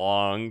Dom's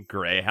long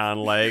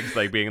greyhound legs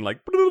like being like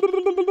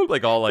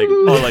all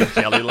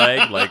jelly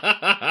leg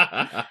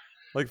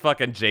like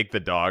fucking Jake the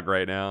dog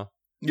right now.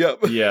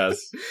 Yep. Yes.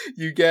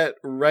 You get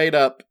right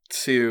up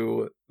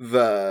to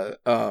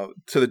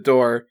the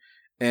door,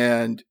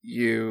 and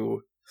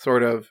you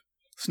sort of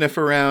sniff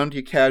around.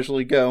 You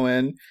casually go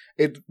in.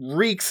 It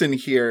reeks in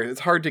here.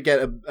 It's hard to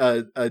get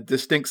a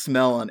distinct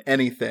smell on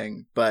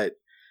anything, but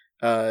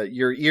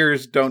your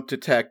ears don't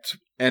detect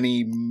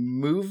any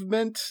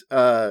movement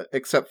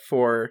except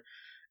for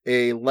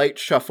a light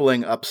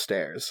shuffling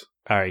upstairs.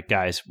 All right,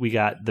 guys, we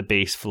got the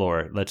base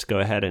floor. Let's go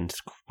ahead and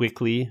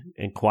quickly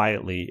and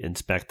quietly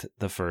inspect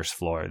the first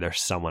floor.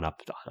 There's someone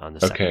up on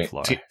the second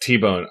floor.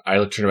 T-Bone. I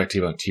turn back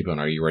T-Bone. T-Bone,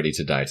 are you ready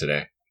to die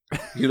today?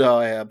 You know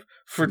I am.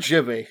 For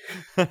Jimmy.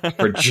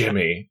 For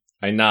Jimmy.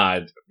 I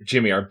nod.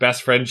 Jimmy, our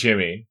best friend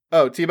Jimmy.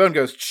 Oh, T-Bone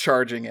goes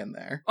charging in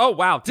there. Oh,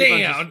 wow.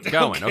 Damn. Just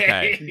going.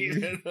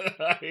 Okay.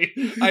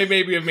 I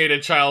maybe have made a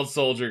child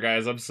soldier,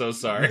 guys. I'm so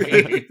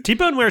sorry.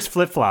 T-Bone wears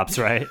flip-flops,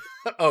 right?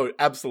 Oh,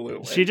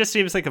 absolutely. She just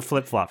seems like a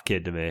flip-flop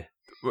kid to me.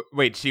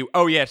 Wait, she's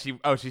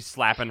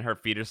slapping her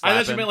feet or slapping.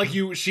 I thought you meant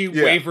like she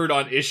wavered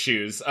on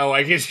issues. Oh,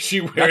 I guess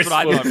she wears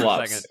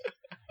flip-flops.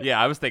 Yeah,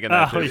 I was thinking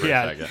that too for a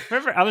second.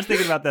 Remember, I was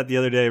thinking about that the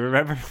other day.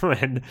 Remember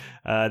when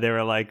they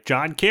were like,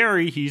 John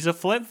Kerry, he's a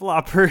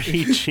flip-flopper.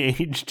 He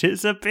changed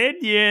his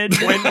opinion.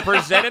 When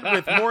presented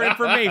with more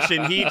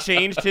information, he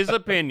changed his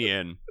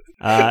opinion.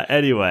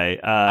 Anyway,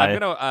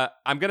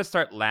 I'm gonna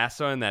start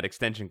lassoing that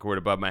extension cord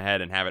above my head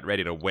and have it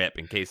ready to whip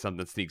in case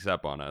something sneaks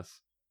up on us.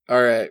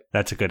 All right.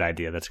 That's a good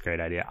idea. That's a great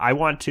idea. I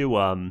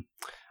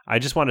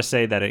just want to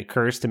say that it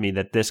occurs to me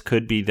that this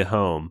could be the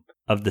home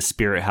of the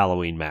Spirit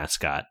Halloween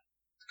mascot.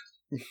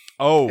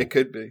 Oh, it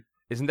could be.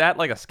 Isn't that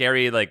like a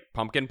scary like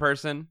pumpkin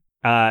person?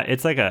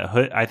 It's like a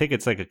hood. I think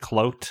it's like a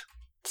cloaked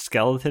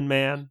skeleton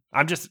man.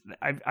 I'm just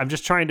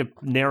trying to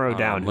narrow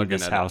down who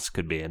this house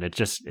could be, and it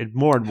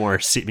more and more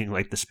is seeming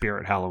like the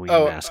Spirit Halloween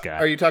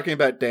mascot. Are you talking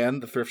about Dan,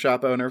 the thrift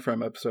shop owner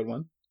from episode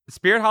 1?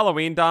 Spirit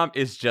Halloween, Dom,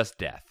 is just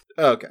death.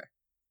 Oh, okay.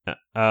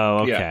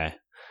 Okay. Yeah.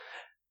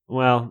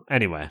 Well,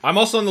 anyway, I'm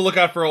also on the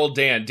lookout for old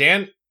Dan.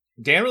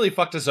 Dan really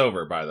fucked us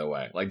over, by the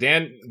way. Like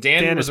Dan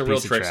was a real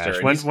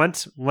trickster.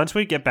 Once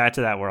we get back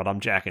to that world,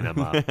 I'm jacking him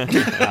up.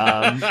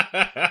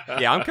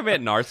 Yeah, I'm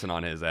committing arson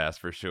on his ass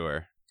for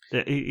sure.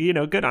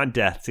 Good on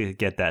Death to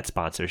get that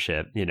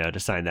sponsorship, to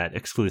sign that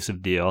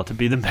exclusive deal to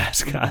be the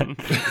mascot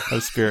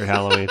of Spirit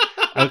Halloween.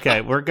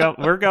 Okay, we're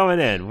going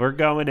in.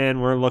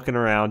 We're looking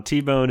around.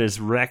 T-Bone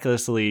is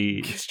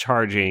recklessly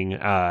charging,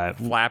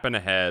 flapping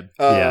ahead.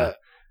 Yeah.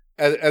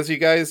 As you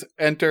guys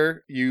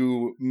enter,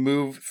 you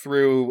move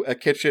through a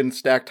kitchen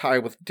stacked high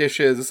with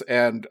dishes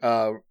and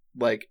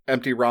like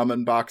empty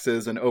ramen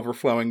boxes and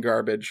overflowing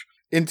garbage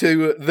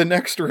into the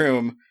next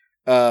room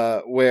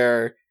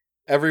where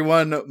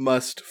everyone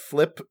must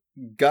flip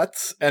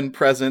guts and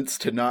presents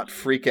to not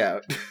freak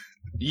out.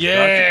 Yeah!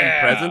 Guts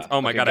and presents?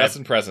 Oh my god. Guts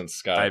and presents,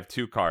 Scott. I have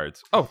 2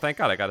 cards. Oh, thank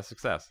god, I got a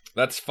success.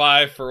 That's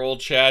 5 for old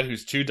Chad,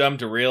 who's too dumb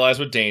to realize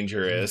what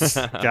danger is.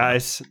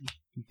 Guys,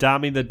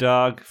 Dommy the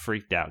dog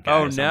freaked out,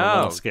 guys. Oh no. I'm a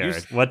little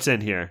scared. What's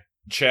in here?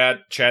 Chad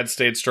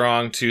stayed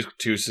strong.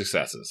 2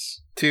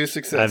 successes. 2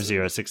 successes. I have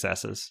 0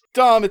 successes.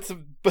 Dom,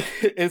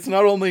 it's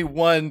not only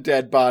 1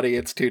 dead body,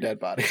 it's 2 dead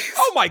bodies.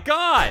 Oh my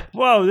god!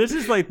 Whoa, this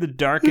is like the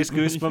darkest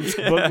Goosebumps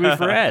book we've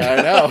read.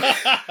 I know.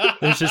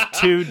 There's just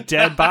 2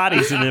 dead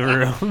bodies in the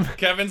room.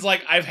 Kevin's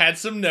like, I've had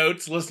some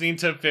notes listening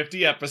to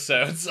 50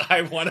 episodes.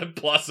 I want to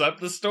plus up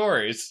the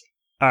stories.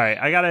 All right,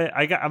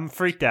 I'm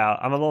freaked out.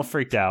 I'm a little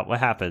freaked out. What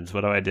happens?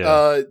 What do I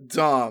do?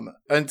 Dom,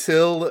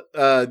 until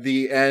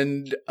the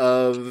end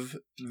of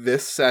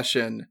this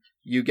session,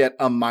 you get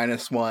a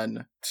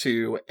 -1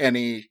 to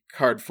any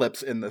card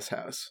flips in this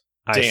house.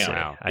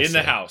 Damn. I see.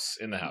 The house.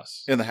 In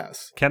the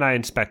house. Can I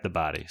inspect the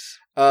bodies?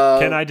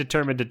 Can I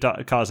determine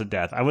the cause of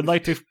death? I would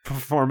like to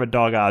perform a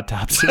dog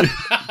autopsy.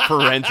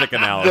 Forensic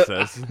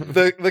analysis.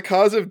 The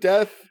cause of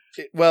death,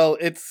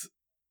 it's...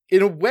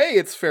 In a way,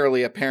 it's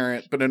fairly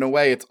apparent, but in a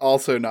way, it's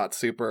also not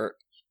super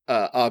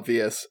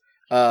obvious.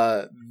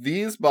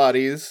 These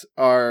bodies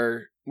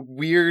are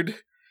weird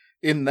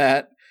in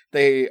that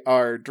they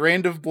are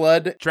drained of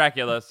blood,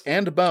 Draculas,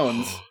 and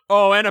bones.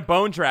 Oh, and a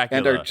bone Dracula,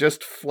 and are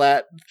just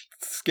flat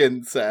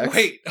skin sacks.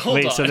 Wait,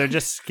 hold on. So they're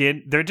just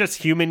skin? They're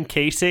just human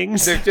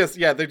casings? They're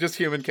just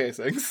human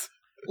casings.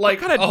 Like,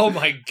 oh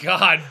my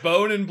god,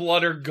 bone and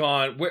blood are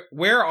gone.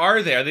 Where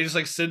are they? Are they just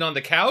like sitting on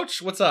the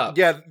couch? What's up?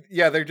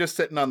 Yeah, they're just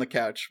sitting on the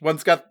couch.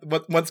 One's got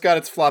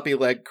its floppy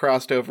leg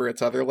crossed over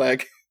its other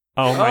leg.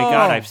 Oh my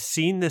god, I've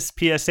seen this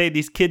PSA.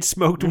 These kids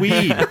smoked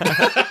weed.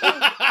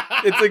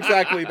 It's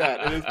exactly that.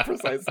 It is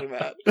precisely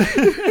that.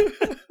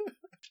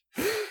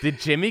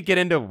 Did Jimmy get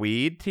into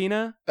weed,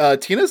 Tina?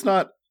 Tina's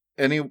not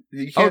You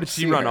can't Oh, did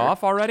she see run her.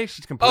 off already?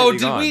 She's completely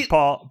did gone. we-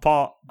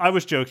 Paul, I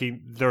was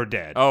joking. They're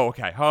dead. Oh,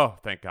 okay. Oh,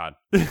 thank God.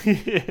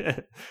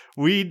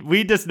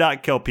 we does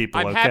not kill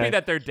people. I'm okay? happy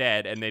that they're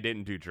dead and they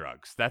didn't do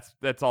drugs.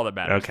 That's all that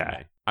matters to Okay.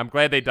 me. I'm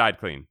glad they died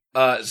clean.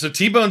 So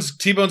T-Bone's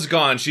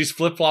gone. She's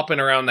flip-flopping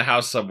around the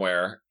house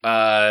somewhere.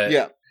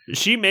 Yeah.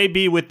 She may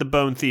be with the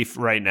bone thief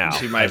right now.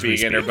 She might as be we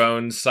getting her speak.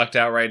 bones sucked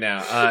out right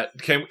now.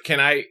 Can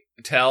I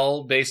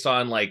tell based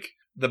on like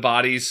the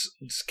body's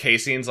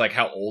casings, like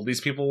how old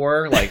these people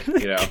were? Like,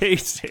 you know.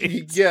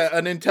 Casings. Yeah,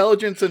 an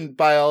intelligence and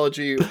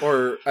biology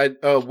or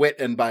a wit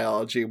and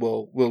biology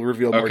will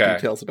reveal more Okay.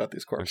 details about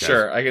these corpses.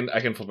 Sure, I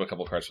can flip a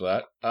couple cards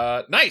for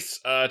that. Nice.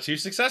 2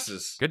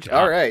 successes. Good job.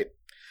 All right.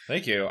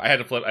 Thank you. I had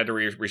to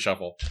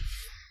reshuffle.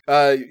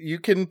 You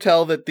can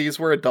tell that these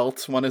were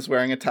adults. One is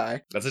wearing a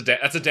tie. That's a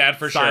dad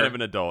for Sign sure. of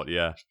an adult,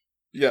 yeah.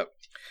 Yep.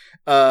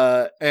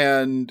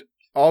 And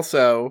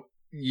also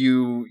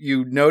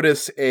you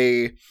notice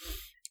a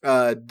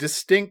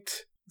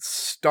distinct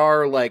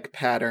star-like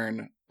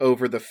pattern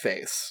over the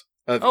face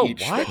of Oh,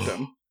 each what?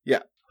 victim.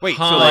 Wait,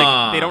 so Huh.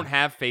 like they don't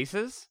have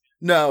faces?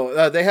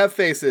 No, they have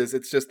faces.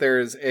 It's just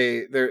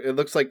it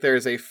looks like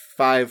there's a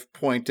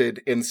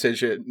 5-pointed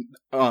incision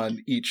on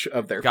each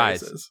of their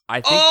Guys, faces.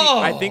 I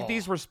think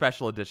these were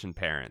special edition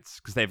parents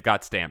because they've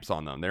got stamps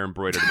on them. They're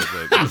embroidered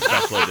with a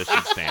special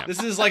edition stamp.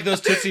 This is like those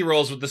Tootsie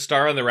Rolls with the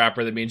star on the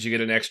wrapper that means you get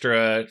an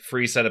extra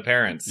free set of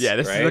parents. Yeah,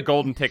 this right? is the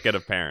golden ticket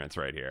of parents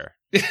right here.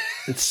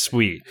 It's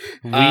sweet.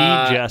 We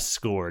just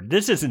scored.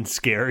 This isn't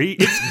scary.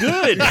 It's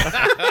good.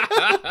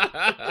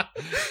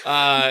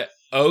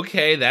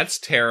 Okay, that's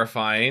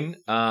terrifying.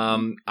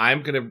 I'm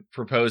gonna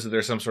propose that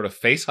there's some sort of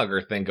face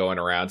hugger thing going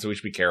around, so we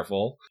should be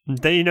careful.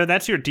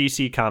 That's your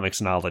DC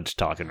Comics knowledge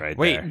talking right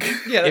Wait,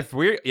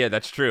 there. Yeah,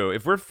 that's true.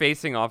 If we're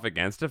facing off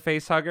against a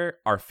face hugger,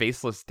 our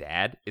faceless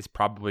dad is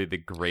probably the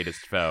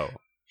greatest foe.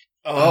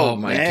 Oh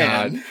my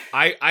man.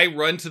 God. I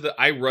run to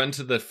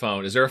the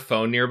phone. Is there a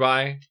phone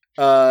nearby?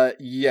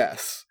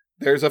 Yes.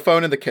 There's a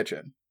phone in the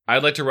kitchen.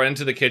 I'd like to run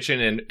into the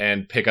kitchen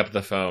and pick up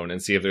the phone and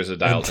see if there's a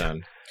dial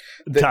tone.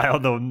 Dial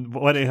the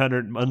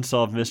 1-800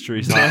 Unsolved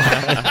Mysteries.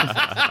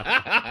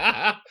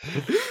 I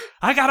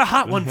got a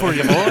hot one for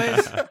you,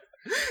 boys.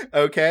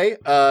 Okay.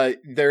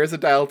 There is a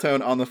dial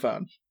tone on the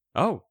phone.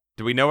 Oh,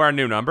 do we know our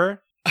new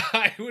number?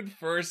 I would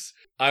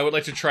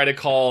like to try to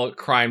call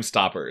Crime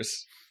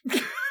Stoppers.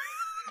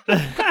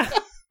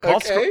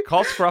 Okay.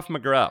 Call Scruff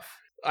McGruff.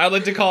 I'd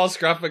like to call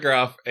Scruff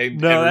McGruff.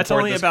 No, that's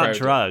only about drugs.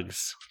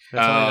 drugs.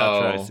 That's only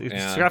about drugs.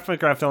 Yeah. Scruff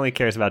McGruff only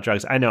cares about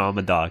drugs. I know, I'm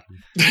a dog.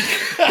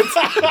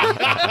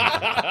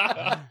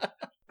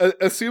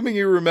 Assuming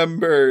you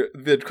remember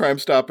the Crime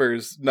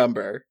Stoppers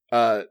number,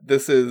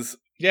 this is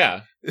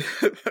Yeah.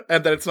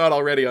 and that it's not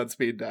already on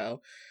speed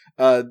dial.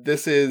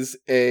 This is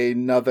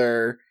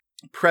another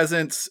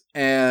presence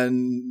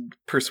and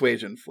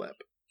persuasion flip.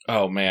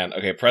 Oh man.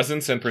 Okay.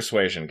 Presence and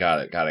persuasion.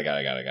 Got it.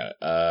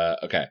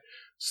 Okay.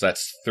 So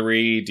that's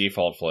 3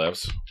 default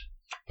flips.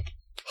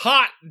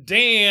 Hot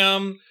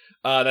damn.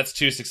 That's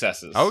 2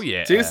 successes. Oh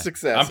yeah. 2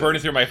 successes. I'm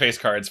burning through my face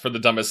cards for the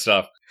dumbest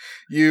stuff.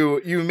 You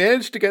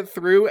managed to get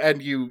through,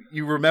 and you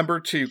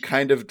remember to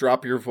kind of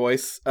drop your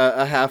voice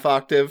a half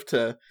octave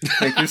to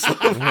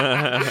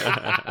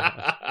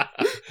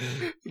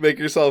make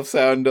yourself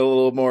sound a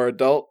little more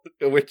adult,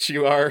 which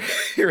you are.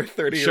 You're a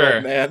 30-year-old Sure.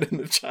 man in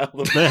the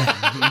child of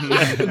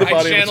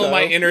I channel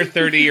my inner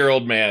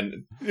 30-year-old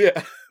man.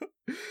 Yeah.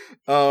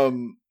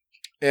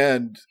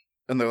 And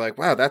they're like,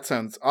 wow, that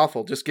sounds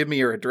awful. Just give me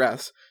your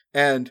address.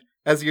 And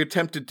as you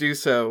attempt to do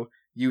so,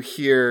 you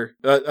hear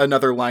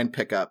another line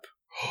pick up.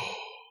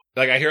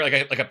 Like I hear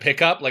like a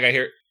pickup. Like I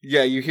hear.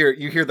 Yeah, you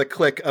hear the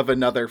click of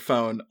another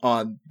phone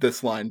on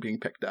this line being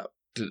picked up.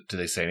 Do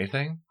they say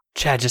anything?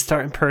 Chad, just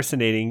start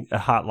impersonating a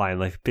hotline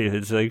like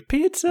it's like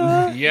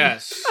pizza.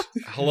 Yes.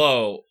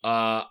 Hello.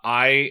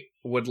 I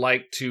would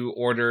like to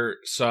order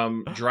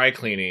some dry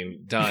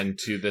cleaning done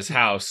to this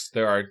house.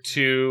 There are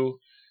 2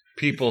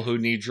 people who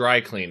need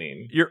dry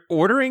cleaning. You're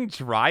ordering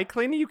dry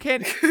cleaning? You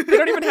can't. They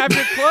don't even have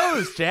your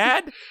clothes,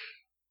 Chad.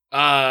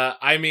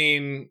 I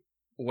mean,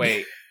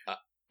 wait.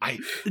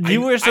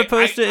 You were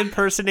supposed to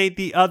impersonate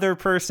the other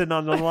person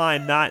on the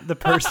line, not the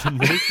person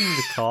making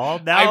the call.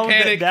 Now,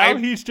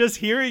 he's just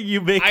hearing you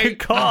make a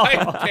call. I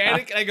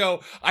panic and I go,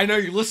 I know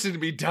you're listening to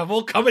me,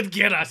 devil. Come and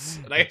get us.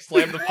 And I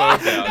slam the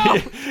phone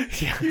down.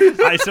 Yeah,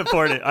 I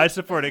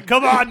support it.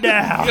 Come on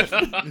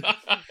down.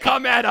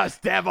 Come at us,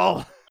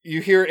 devil. You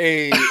hear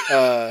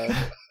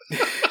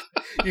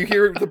you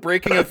hear the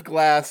breaking of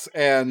glass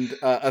and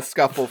a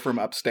scuffle from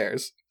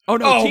upstairs. Oh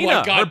no, Oh Tina, my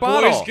her God,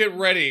 bottle. boys, get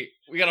ready.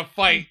 We gotta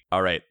fight.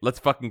 All right, let's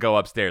fucking go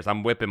upstairs.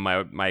 I'm whipping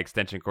my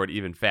extension cord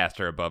even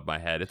faster above my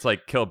head. It's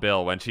like Kill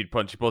Bill when she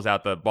pulls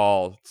out the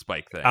ball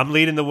spike thing. I'm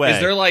leading the way. Is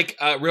there like,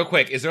 real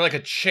quick, is there like a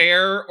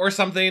chair or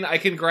something I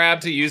can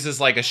grab to use as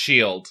like a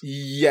shield?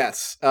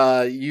 Yes,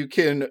 you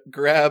can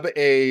grab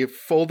a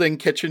folding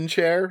kitchen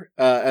chair,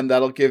 and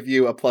that'll give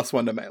you a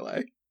 +1 to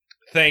melee.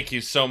 Thank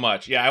you so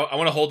much. Yeah, I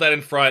want to hold that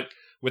in front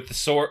with the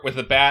sword, with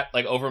the bat,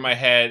 like over my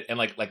head, and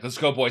like let's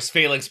go, boys,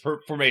 phalanx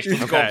formation.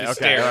 Let's go up the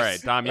stairs. All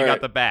right, Dom, you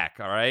got the back.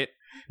 All right.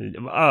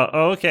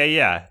 Oh, okay,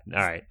 yeah.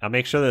 All right, I'll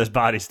make sure those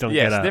bodies don't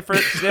get up.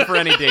 Sniff for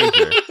any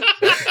danger.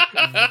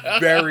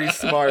 Very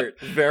smart.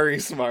 Very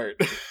smart.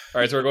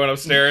 All right, so we're going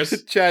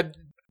upstairs. Chad,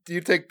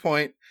 you take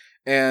point,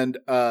 and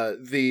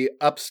the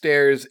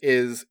upstairs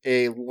is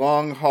a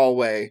long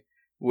hallway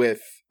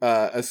with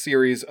a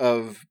series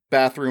of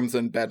bathrooms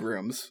and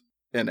bedrooms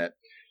in it.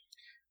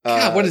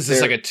 God, what is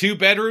this? Like a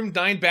 2-bedroom,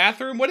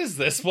 9-bathroom? What is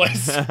this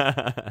place?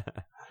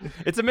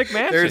 It's a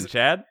McMansion,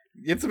 Chad.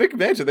 It's a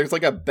McMansion. There's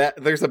like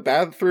there's a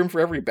bathroom for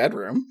every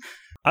bedroom.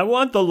 I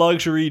want the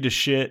luxury to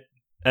shit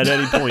at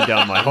any point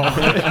down my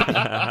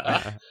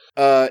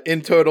hallway.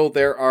 In total,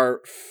 there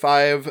are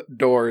 5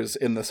 doors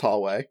in this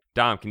hallway.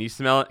 Dom, can you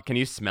smell it? Can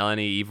you smell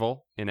any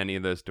evil in any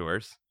of those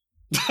doors?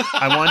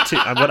 What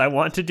I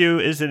want to do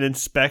is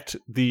inspect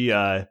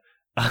the.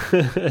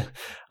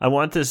 I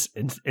want to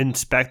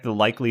inspect the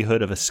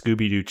likelihood of a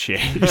Scooby-Doo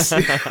chase.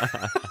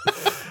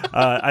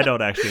 I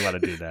don't actually want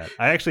to do that.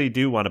 I actually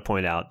do want to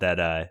point out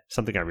that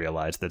something I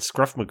realized, that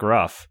Scruff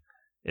McGruff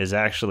is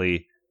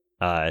actually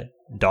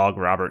Dog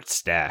Robert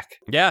Stack.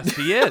 Yes,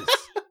 he is.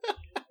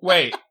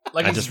 Wait,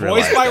 like he's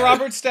voiced by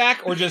Robert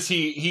Stack, or just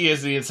he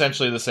is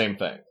essentially the same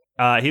thing?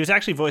 He was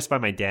actually voiced by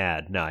my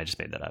dad. No, I just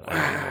made that up. I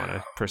didn't even want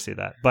to pursue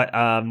that. But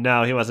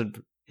no, he wasn't.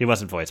 He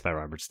wasn't voiced by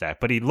Robert Stack,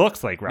 but he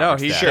looks like Robert Stack.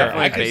 No, he's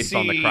definitely based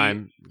on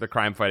the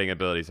crime fighting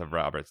abilities of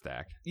Robert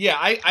Stack. Yeah,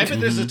 I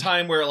bet there's a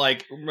time where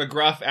like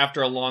McGruff,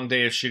 after a long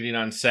day of shooting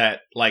on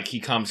set, like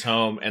he comes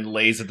home and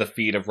lays at the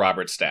feet of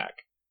Robert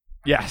Stack.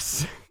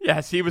 Yes,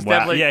 he was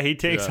definitely. Yeah, he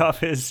takes off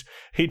his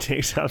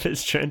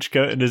trench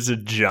coat and is a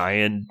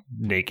giant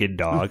naked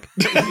dog.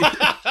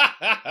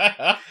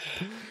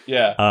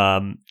 Yeah.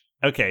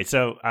 Okay,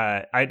 so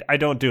I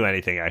don't do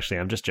anything actually.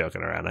 I'm just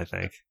joking around, I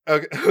think.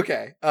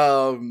 Okay.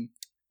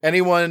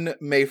 Anyone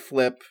may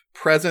flip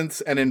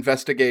presence and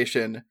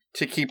investigation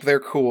to keep their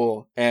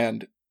cool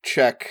and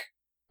check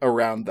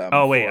around them.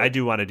 Oh wait, I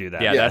do want to do that.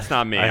 Yeah, that's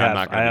not me. I'm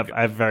not going to.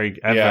 I have very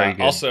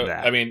good. Also,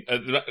 that. I mean,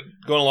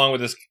 going along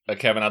with this,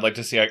 Kevin, I'd like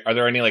to see. Are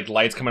there any like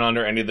lights coming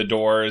under any of the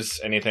doors?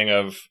 Anything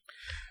of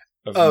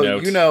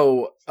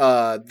note?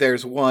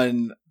 There's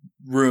one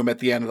room at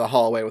the end of the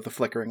hallway with a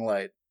flickering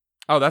light.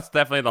 Oh, that's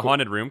definitely the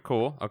haunted room.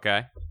 Cool.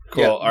 Okay.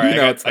 Cool. Yeah, all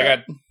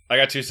right. I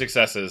got 2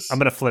 successes. I'm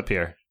gonna flip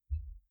here.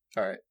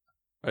 All right.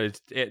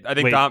 I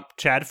think Dom.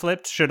 Chad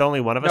flipped. Should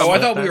only one of us? No, I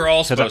flip thought then? we were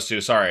all supposed to.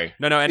 Sorry.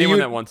 No. Anyone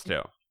that wants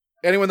to.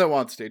 Anyone that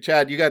wants to.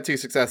 Chad, you got 2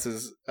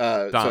 successes.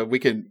 So we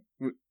can.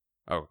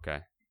 Okay.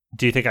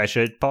 Do you think I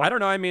should, Paul? I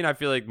don't know. I mean, I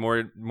feel like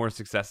more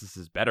successes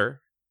is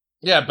better.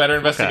 Yeah, better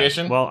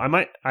investigation. Okay. Well, I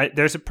might.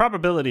 There's a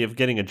probability of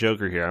getting a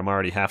Joker here. I'm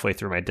already halfway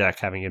through my deck,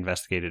 having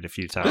investigated a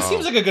few times. This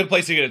seems like a good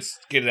place to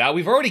get it out.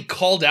 We've already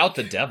called out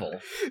the devil.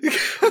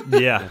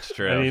 Yeah, that's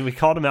true. I mean, we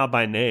called him out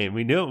by name.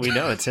 We know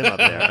it's him up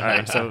there. All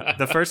right. So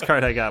the first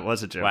card I got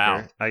was a Joker.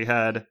 Wow.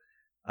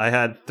 I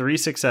had 3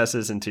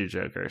 successes and 2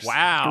 Jokers.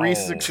 Wow. 3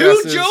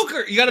 successes. 2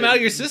 Joker. You got him out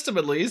of your system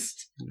at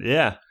least.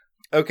 Yeah.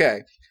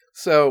 Okay.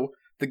 So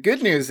the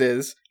good news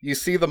is you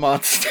see the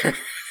monster.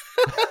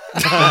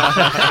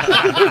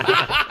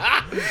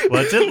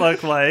 What's it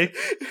look like?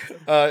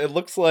 It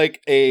looks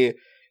like a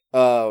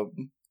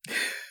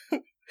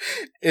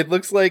it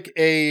looks like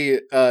a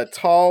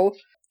tall,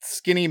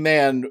 skinny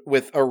man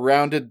with a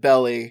rounded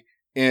belly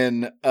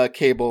in a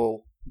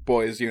Cable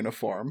Boys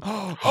uniform.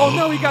 Oh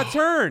no, he got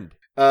turned.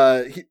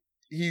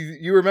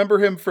 You remember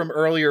him from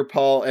earlier,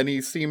 Paul, and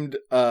he seems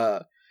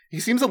a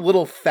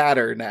little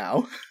fatter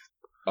now.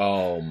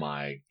 Oh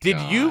my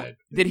god.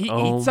 Did he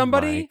eat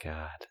somebody? Oh my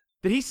god.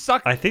 Did he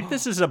suck? I think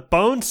this is a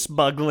bone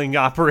smuggling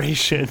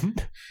operation.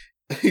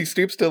 He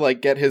stoops to like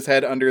get his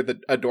head under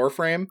a door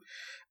frame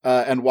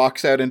and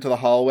walks out into the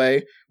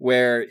hallway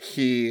where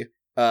he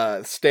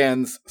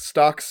stands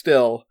stock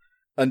still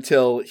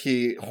until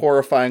he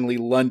horrifyingly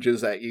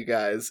lunges at you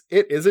guys.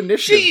 It is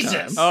initiative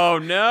time. Oh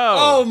no.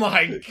 Oh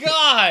my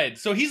god.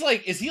 So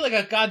is he like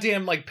a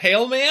goddamn like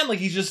pale man? Like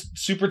he's just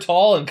super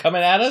tall and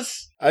coming at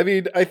us? I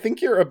mean, I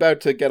think you're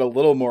about to get a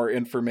little more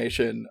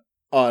information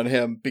on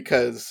him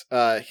because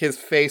his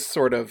face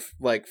sort of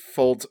like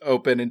folds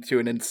open into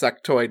an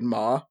insectoid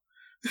maw.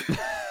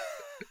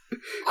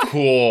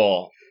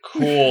 Cool.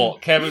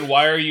 Kevin,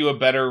 why are you a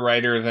better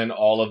writer than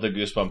all of the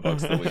Goosebumps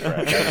books that we've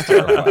read? That was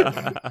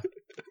terrifying.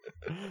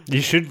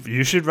 You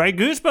should write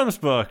Goosebumps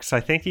books. I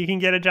think you can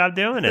get a job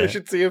doing it. We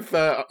should see if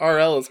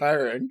RL is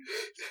hiring.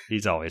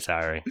 He's always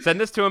hiring. Send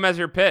this to him as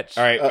your pitch.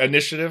 All right,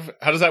 initiative.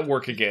 How does that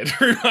work again?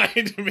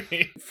 Remind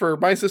me. For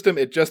my system,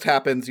 it just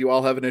happens. You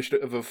all have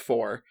initiative of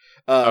 4.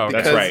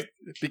 That's right.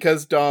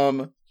 Because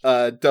Dom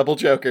double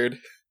jokered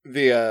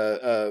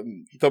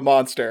the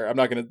monster. I'm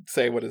not going to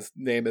say what his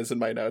name is in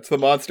my notes. The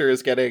monster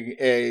is getting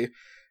a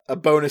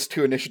bonus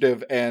to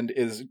initiative and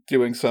is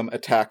doing some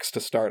attacks to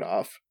start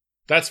off.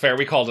 That's fair.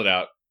 We called it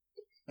out.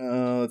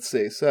 Let's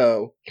see.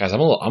 So, guys, I'm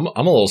a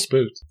little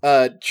spooked.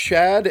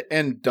 Chad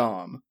and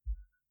Dom.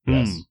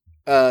 Yes.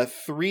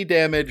 3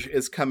 damage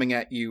is coming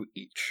at you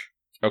each.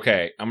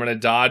 Okay, I'm gonna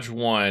dodge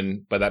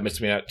 1, but that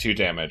missed me out 2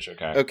 damage.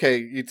 Okay. Okay,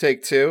 you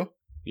take 2.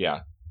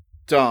 Yeah.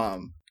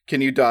 Dom,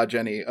 can you dodge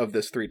any of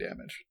this 3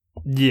 damage?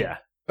 Yeah,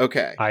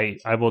 Okay.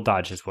 I will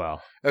dodge as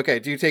well. Okay,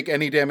 do you take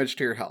any damage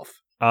to your health?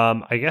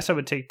 I guess I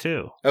would take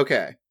 2.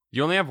 Okay.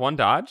 You only have 1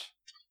 dodge?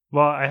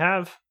 Well, I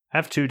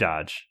have 2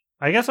 dodge.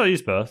 I guess I'll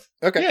use both.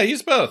 Okay. Yeah,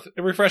 use both.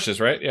 It refreshes,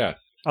 right? Yeah.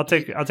 I'll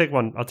take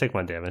one. I'll take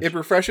 1 damage. It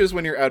refreshes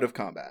when you're out of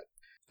combat.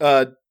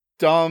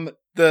 Dom,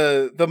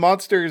 the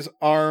monster's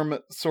arm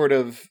sort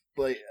of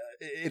like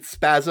it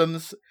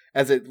spasms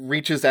as it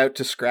reaches out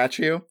to scratch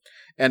you,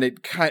 and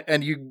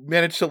and you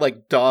manage to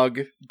like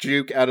dog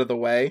Juke out of the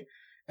way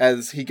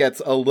as he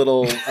gets a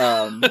little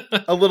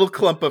a little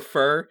clump of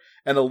fur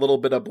and a little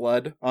bit of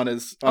blood on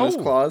his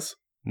claws.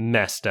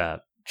 Messed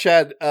up.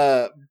 Chad,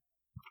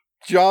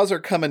 jaws are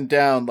coming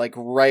down like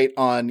right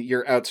on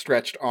your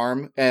outstretched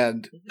arm,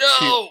 and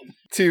No.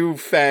 two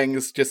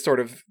fangs just sort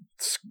of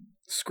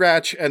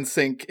scratch and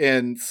sink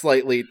in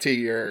slightly to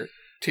your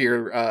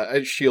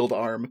shield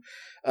arm.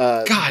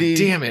 God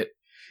damn it!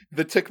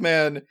 The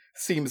Tickman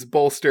seems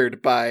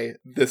bolstered by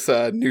this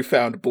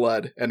newfound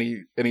blood, and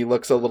he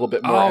looks a little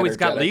bit more. Oh, he's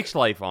got energetic. leech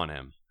life on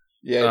him.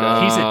 Yeah, he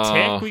does. He's a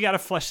tick. We got to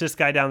flush this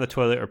guy down the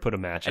toilet or put a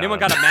match on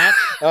Anyone him. got a match?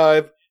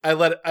 I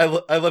let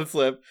it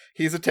slip.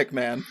 He's a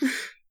Tickman.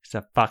 He's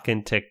a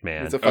fucking tick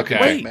man. He's a fucking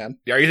Okay. Tickman.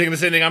 Are you thinking the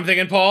same thing I'm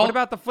thinking, Paul? What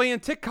about the flea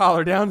and tick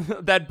collar down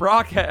that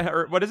Brock had,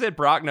 or what is it?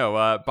 Brock?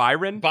 No,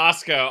 Byron.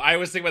 Bosco? I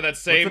was thinking about that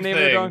same What's the name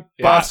thing. of the dog?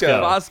 Yeah.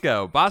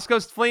 Bosco.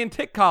 Bosco's flea and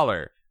tick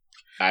collar.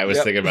 I was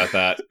Yep. thinking about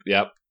that.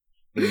 Yep.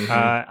 Mhm.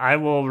 I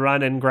will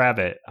run and grab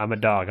it. I'm a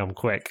dog. I'm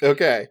quick.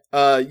 Okay.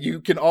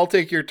 You can all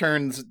take your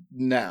turns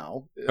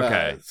now.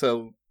 Okay.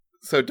 So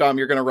Dom,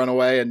 you're gonna run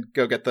away and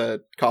go get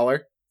the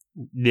collar.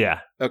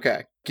 Yeah.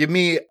 Okay. Give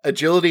me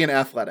agility and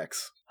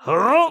athletics.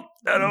 Oh,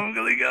 I don't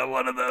really got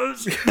one of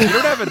those. You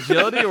don't have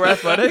agility or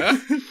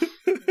athletics?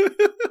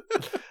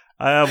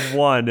 I have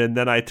 1, and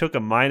then I took a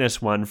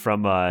 -1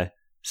 from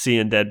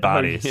seeing dead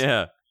bodies. Oh,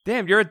 yeah.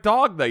 Damn, you're a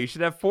dog though. You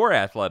should have 4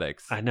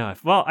 athletics. I know.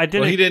 Well, I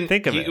didn't, Well, he didn't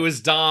think of it. It was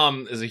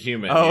Dom as a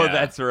human. Oh, yeah.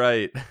 that's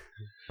right.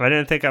 I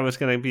didn't think I was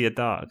going to be a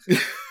dog.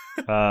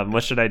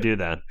 What should I do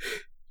then?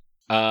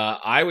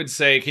 I would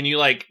say, can you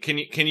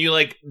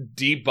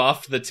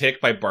debuff the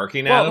tick by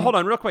barking at Well, him? hold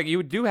on, real quick.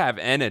 You do have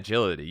an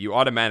agility. You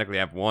automatically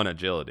have 1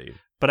 agility.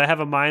 But I have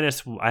a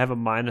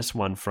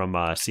 -1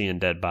 from seeing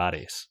dead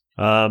bodies.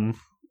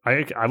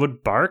 I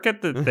would bark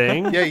at the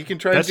thing. Yeah, you can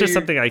try. That's to do just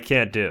something I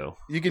can't do.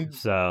 you can.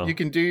 So You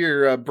can do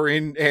your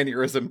brain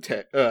aneurysm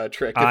trick.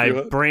 If I you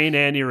want. brain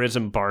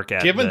aneurysm bark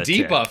at Give him the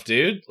tick. debuff,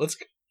 dude. Let's.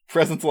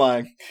 Presence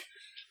lying.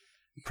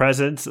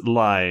 Presence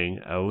lying.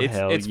 Oh,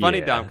 hell It's funny,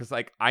 yeah. Dom, because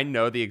like I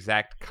know the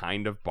exact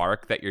kind of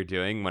bark that you're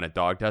doing when a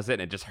dog does it,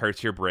 and it just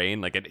hurts your brain.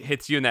 Like it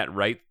hits you in that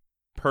right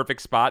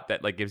perfect spot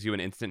that like gives you an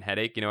instant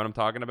headache. You know what I'm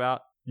talking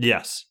about?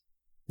 Yes,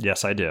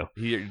 I do.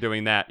 You're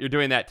doing that. You're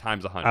doing that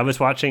times 100. I was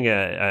watching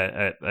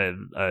a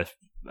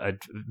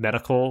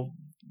medical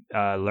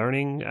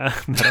learning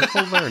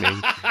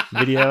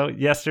video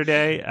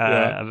yesterday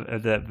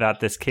about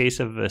this case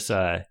of this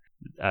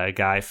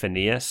guy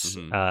Phineas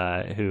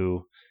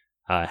who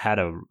had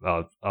a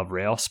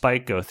rail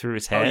spike go through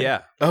his head. Oh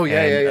yeah. Oh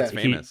yeah, And yeah, yeah. that's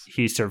famous.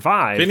 He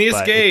survived. Phineas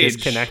but Gage. It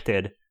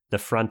disconnected the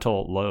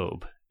frontal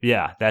lobe.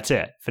 Yeah, that's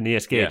it.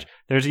 Phineas Gage. Yeah.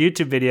 There's a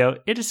YouTube video.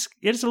 It is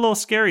a little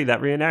scary, that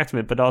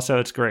reenactment, but also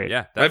it's great.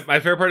 Yeah. My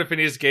favorite part of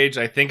Phineas Gage,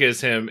 I think, is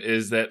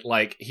that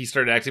like he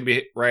started acting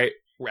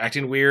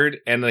weird,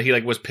 and he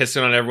like was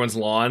pissing on everyone's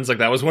lawns. Like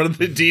that was one of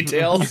the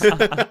details.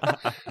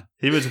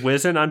 He was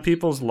whizzing on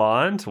people's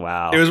lawns.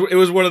 Wow. It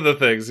was one of the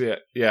things.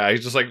 Yeah.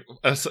 He's just like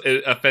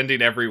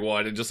offending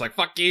everyone and just like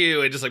fuck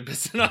you and just like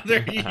pissing on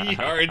their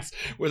yards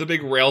with a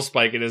big rail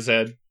spike in his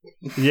head.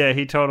 Yeah,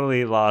 he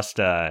totally lost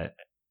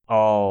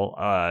all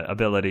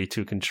ability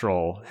to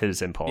control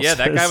his impulses. Yeah,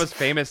 that guy was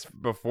famous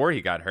before he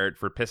got hurt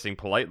for pissing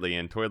politely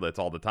in toilets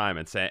all the time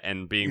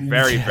and being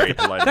very, very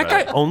polite. That about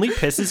guy it. only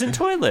pisses in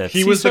toilets.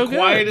 He He's was so the good.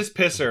 quietest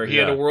pisser. He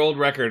had Yeah. a world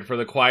record for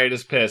the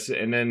quietest piss,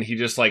 and then he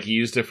just like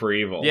used it for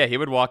evil. Yeah, he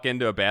would walk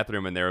into a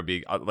bathroom and there would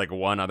be like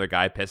one other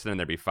guy pissing, and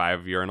there'd be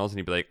 5 urinals, and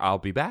he'd be like, "I'll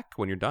be back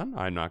when you're done.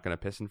 I'm not going to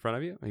piss in front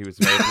of you." He was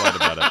very polite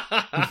about it.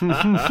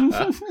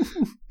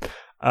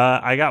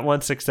 I got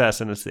 1 success,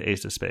 and it's the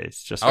Ace of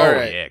Spades. Just All Oh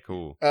right. yeah,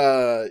 cool.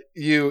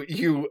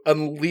 You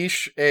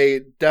unleash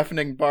a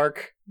deafening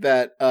bark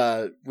that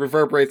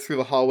reverberates through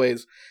the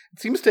hallways.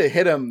 It seems to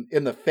hit him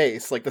in the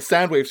face. Like the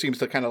sound wave seems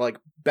to kind of like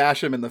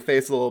bash him in the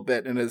face a little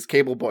bit, and his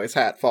Cable Boy's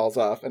hat falls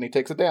off, and he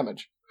takes a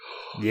damage.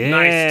 Yeah,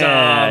 Nice,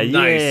 Tom.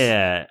 Nice.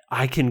 Yeah,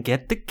 I can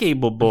get the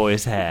Cable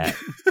Boys hat.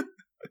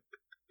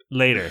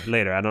 Later.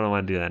 I don't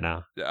want to do that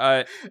now.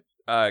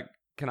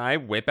 Can I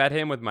whip at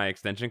him with my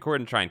extension cord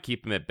and try and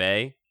keep him at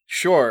bay?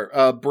 Sure.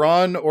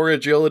 Brawn or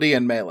agility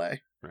and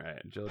melee.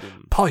 Right, agility.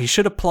 Paul, you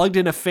should have plugged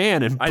in a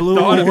fan and I blew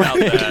thought him about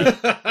away.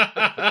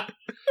 that.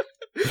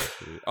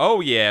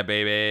 Oh yeah,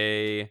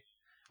 baby.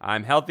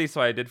 I'm healthy,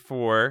 so I did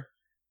 4.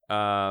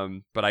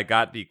 But I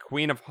got the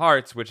Queen of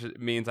Hearts, which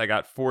means I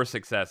got 4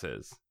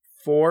 successes.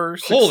 4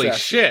 Holy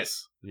successes. shit.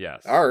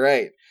 Yes. All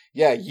right.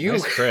 Yeah, you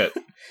Nice crit.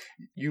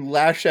 you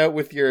lash out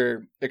with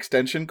your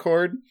extension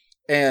cord,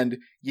 and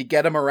you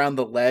get him around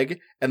the leg,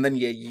 and then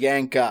you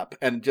yank up,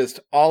 and just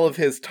all of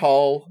his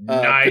tall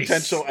Nice.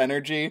 potential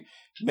energy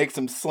makes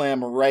him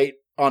slam right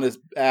on his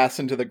ass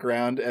into the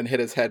ground and hit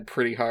his head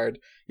pretty hard.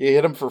 You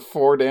hit him for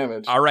 4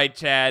 damage. All right,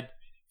 Chad.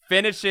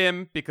 Finish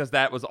him, because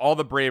that was all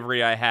the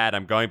bravery I had.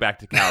 I'm going back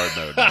to coward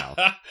mode now.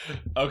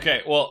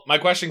 Okay, well, my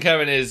question,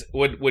 Kevin, is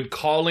would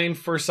calling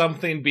for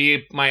something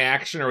be my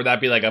action, or would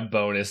that be like a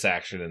bonus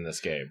action in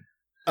this game?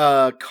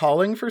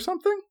 Calling for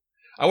something?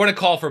 I want to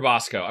call for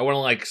Bosco. I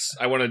want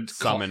to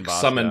Summon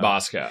Bosco. Summon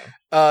Bosco.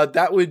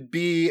 That would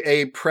be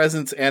a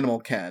presence animal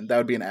can. That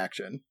would be an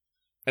action.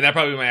 And that'd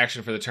probably be my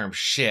action for the term.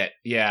 Shit.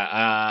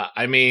 Yeah.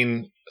 I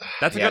mean,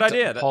 That's a yeah, good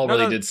idea. Paul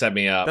really did set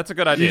me up. That's a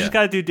good You idea. just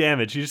got to do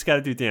damage.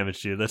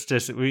 Dude. Let's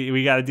just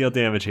we got to deal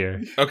damage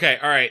here. Okay.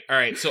 All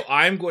right. So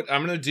what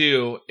I'm gonna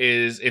do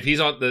is, if he's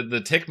on the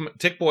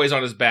tick boy's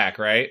on his back,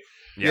 right?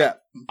 Yeah.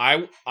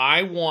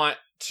 I want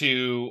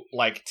to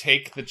like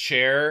take the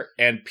chair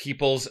and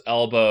people's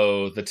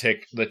elbow the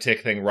tick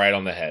thing right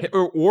on the head.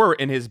 Or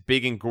in his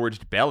big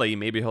engorged belly,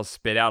 maybe he'll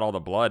spit out all the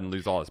blood and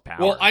lose all his power.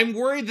 Well, I'm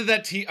worried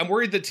that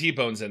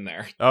T-Bone's in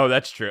there. Oh,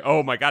 that's true.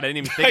 Oh my god, I didn't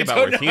even think about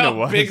where Tina I don't know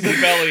how was. big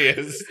the belly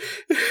is.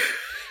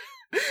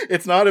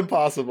 It's not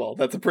impossible.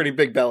 That's a pretty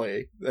big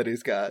belly that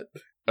he's got.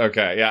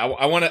 Okay, yeah,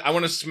 I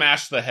want to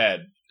smash the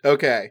head.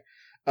 Okay.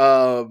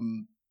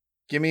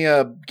 Give me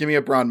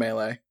a brawn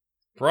melee.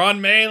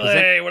 Brawn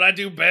melee, what I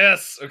do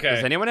best. Okay.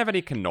 Does anyone have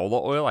any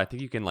canola oil? I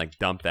think you can like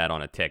dump that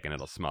on a tick and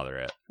it'll smother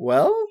it.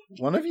 Well,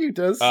 one of you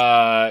does.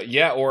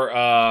 Yeah, or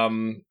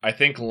I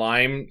think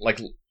lime, like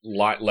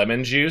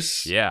lemon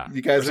juice. Yeah.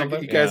 You guys or are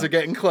something? are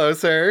getting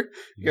closer.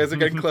 You guys are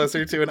getting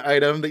closer to an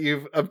item that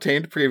you've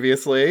obtained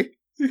previously.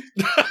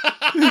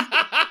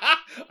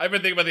 I've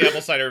been thinking about the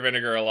apple cider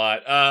vinegar a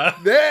lot.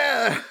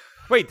 Yeah.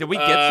 Wait, did we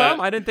get some?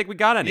 I didn't think we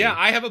got any. Yeah,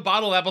 I have a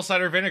bottle of apple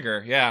cider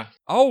vinegar. Yeah.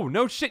 Oh,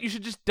 no shit. You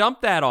should just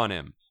dump that on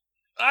him.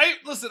 I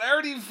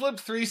already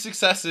flipped 3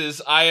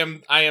 successes. I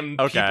am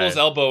Okay. people's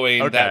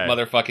elbowing Okay. that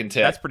motherfucking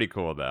tip. That's pretty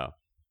cool, though.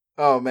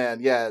 Oh man,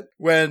 yeah.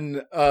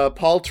 When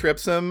Paul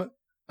trips him,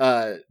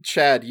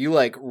 Chad, you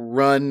like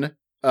run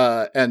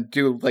and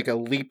do like a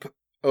leap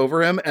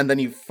over him, and then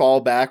you fall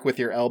back with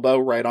your elbow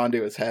right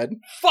onto his head.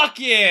 Fuck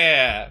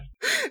yeah!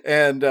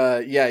 And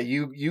yeah,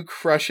 you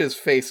crush his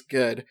face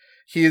good.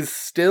 He is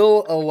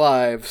still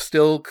alive,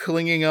 still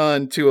clinging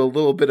on to a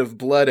little bit of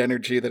blood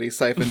energy that he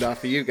siphoned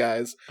off of you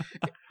guys,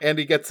 and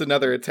he gets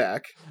another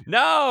attack.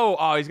 No!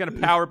 Oh, he's going to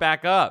power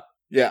back up.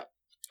 Yeah.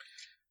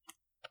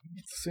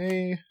 Let's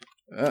see.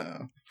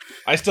 Uh-oh.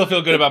 I still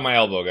feel good about my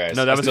elbow, guys.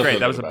 No, that I was still great. feel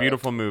That good was a about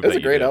beautiful move. That's a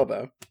that you great did.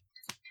 elbow.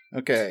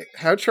 Okay,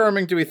 how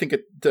charming do we think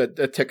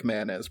a tick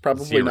man is?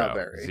 Probably Zero. not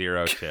very.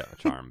 Zero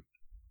charm.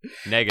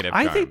 Negative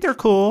I charm. think they're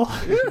cool.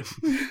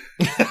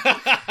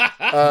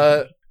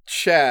 it.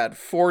 Chad,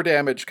 4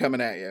 damage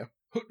coming at you.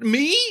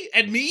 Me?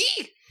 And me?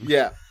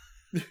 Yeah.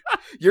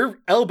 Your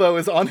elbow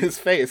is on his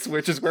face,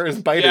 which is where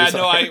his biters Yeah,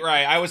 are. no,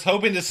 I was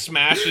hoping to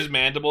smash his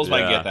mandibles,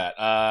 but I Yeah. get that.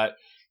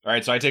 All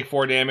right, so I take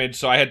 4 damage.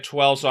 So I had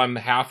 12, so I'm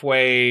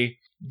halfway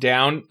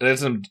down.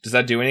 Does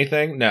that do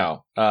anything?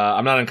 No.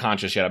 I'm not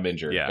unconscious yet. I'm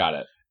injured. Yeah. Got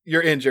it.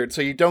 You're injured,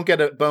 so you don't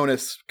get a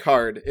bonus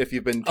card if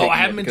you've been taking I it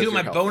haven't been because doing my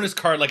you're healthy. bonus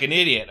card like an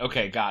idiot.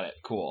 Okay, got it.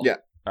 Cool. Yeah.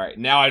 All right,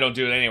 now I don't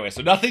do it anyway,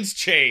 so nothing's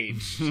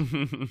changed.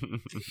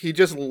 He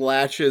just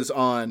latches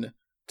on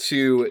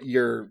to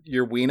your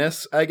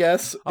weenus, I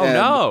guess. Oh, and-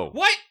 no.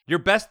 What? Your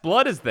best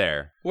blood is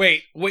there.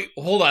 Wait,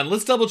 hold on.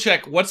 Let's double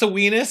check. What's a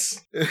weenus?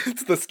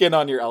 It's the skin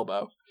on your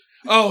elbow.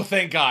 Oh,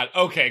 thank God.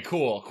 Okay,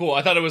 cool.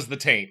 I thought it was the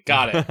taint.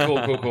 Got it.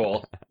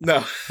 Cool.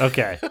 No,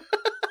 Okay,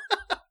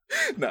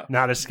 no.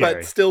 not as scary.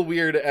 But still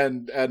weird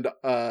and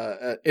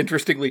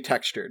interestingly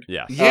textured.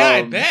 Yes. Yeah, I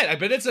Um, bet. I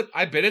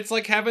bet it's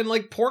like having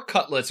like pork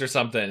cutlets or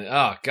something.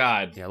 Oh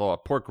God. Yeah, a little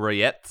pork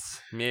rillettes,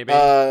 maybe.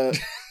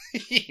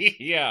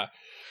 Yeah.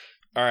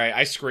 All right,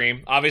 I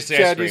scream. Obviously, I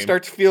Chad, scream. you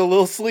start to feel a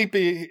little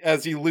sleepy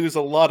as you lose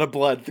a lot of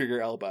blood through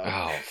your elbow.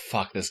 Oh,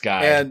 fuck this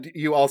guy. And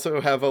you also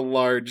have a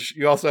large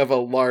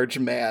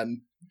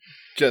man,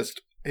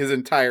 just his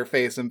entire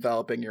face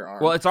enveloping your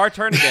arm. Well, it's our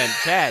turn again.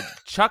 Chad,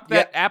 chuck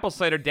that apple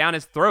cider down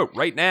his throat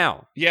right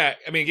now. yeah,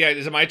 I mean, yeah.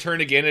 Is it my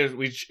turn again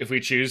if we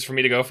choose for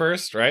me to go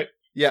first, right?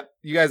 Yeah,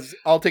 you guys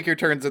all take your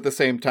turns at the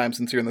same time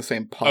since you're in the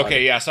same pod.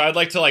 Okay, yeah. So I'd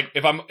like to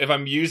if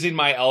I'm using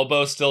my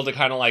elbow still to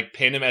kind of like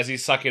pin him as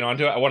he's sucking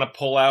onto it. I want to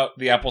pull out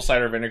the apple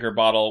cider vinegar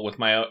bottle with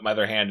my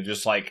other hand and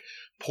just like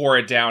pour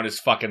it down his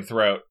fucking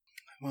throat.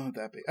 What would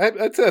that be?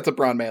 I'd say that's a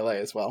brawn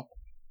melee as well.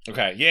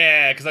 Okay,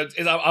 yeah, because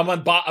I'm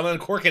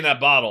uncorking that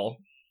bottle.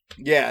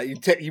 Yeah, you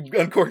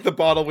uncork the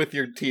bottle with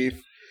your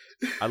teeth.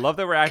 I love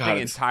that we're acting God,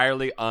 it's-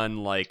 entirely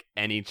unlike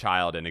any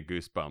child in a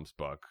Goosebumps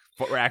book.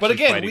 We're actually But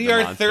again, fighting we the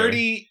are monster.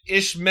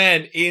 30-ish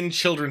men in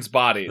children's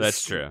bodies.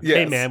 That's true. Yes.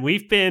 Hey man,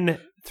 we've been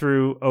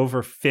through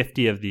over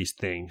 50 of these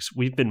things.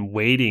 We've been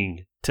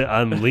waiting to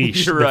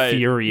unleash the You're right.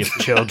 fury of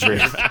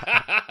children.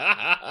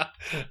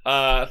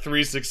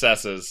 3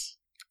 successes.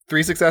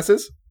 3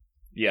 successes?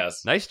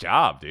 Yes. Nice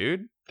job,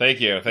 dude.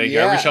 Thank you. I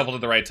Yeah. reshuffled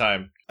at the right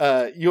time.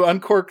 You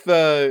uncork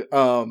the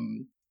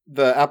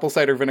apple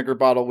cider vinegar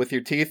bottle with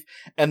your teeth,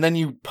 and then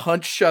you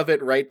punch shove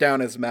it right down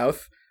his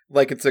mouth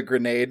like it's a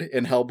grenade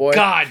in Hellboy.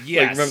 God,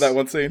 yes. Like, remember that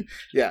one scene?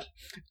 Yeah.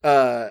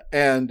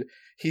 And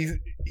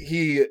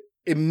he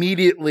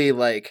immediately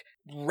like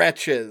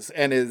retches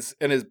and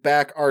his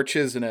back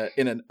arches in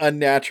an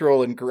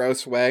unnatural and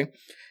gross way.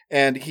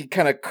 And he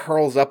kind of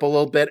curls up a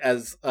little bit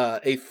as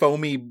a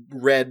foamy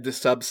red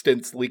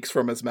substance leaks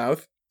from his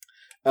mouth.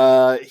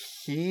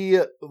 He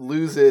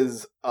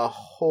loses a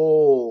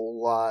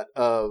whole lot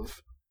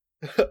of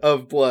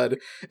blood,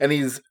 and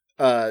he's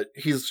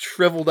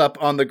shriveled up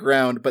on the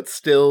ground, but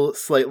still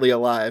slightly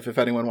alive. If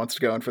anyone wants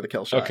to go in for the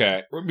kill shot,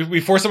 Okay.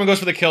 Before someone goes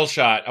for the kill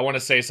shot, I want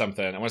to say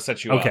something. I want to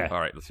set you Okay. up. All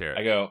right, let's hear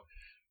I it. go,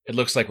 it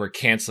looks like we're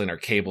canceling our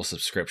cable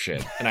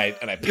subscription. And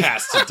I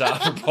pass to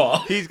Dr.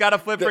 Paul. He's got a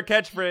flip for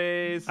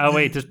catchphrase. Oh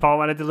wait, does Paul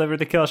want to deliver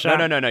the kill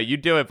shot? No. You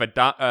do it, but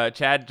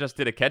Chad just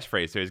did a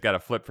catchphrase, so he's got a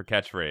flip for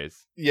catchphrase.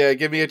 Yeah,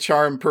 give me a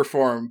charm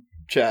perform,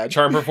 Chad.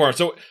 Charm perform.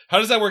 So how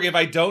does that work? If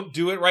I don't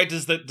do it right,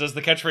 does the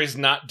catchphrase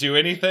not do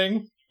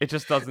anything? It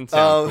just doesn't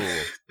sound cool.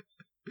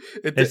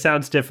 It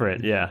sounds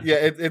different. Yeah. Yeah,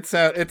 it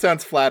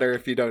sounds flatter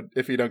if you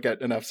don't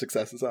get enough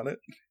successes on it.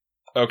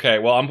 Okay,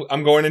 well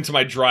I'm going into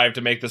my drive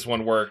to make this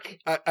one work.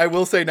 I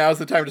will say now's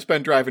the time to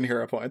spend drive and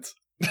hero points.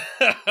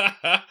 All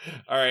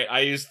right,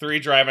 I used 3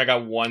 drive. I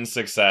got 1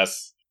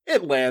 success.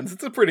 It lands.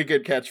 It's a pretty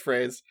good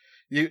catchphrase.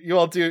 You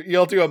all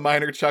do a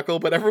minor chuckle,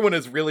 but everyone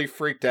is really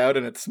freaked out,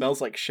 and it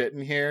smells like shit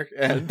in here,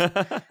 and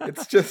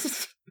it's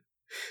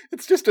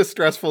just a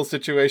stressful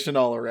situation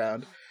all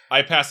around.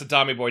 I pass to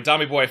Dommy Boy.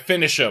 Dommy Boy,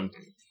 finish him.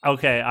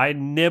 Okay, I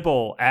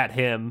nibble at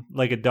him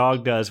like a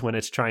dog does when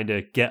it's trying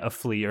to get a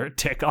flea or a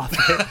tick off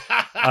it.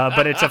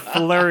 But it's a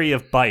flurry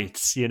of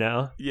bites, you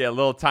know? Yeah,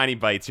 little tiny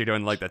bites. You're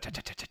doing like the.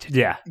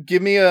 Yeah.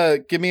 Give me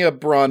a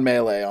brawn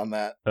melee on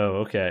that.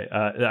 Oh, okay.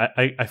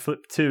 I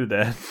flip 2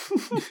 then.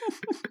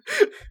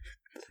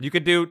 You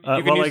could do.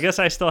 I guess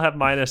I still have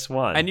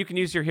 -1. And you can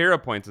use your hero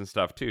points and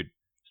stuff too,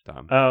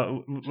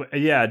 Tom.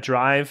 Yeah,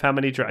 drive. How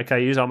many drive? Can I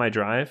use all my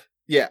drive?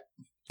 Yeah.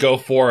 Go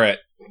for it.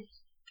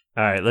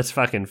 All right, let's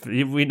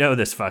we know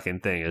this fucking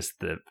thing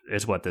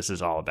is what this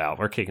is all about.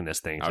 We're kicking this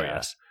thing's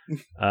ass.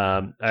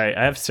 All right,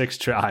 I have 6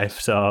 drive,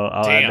 so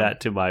I'll add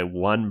that to my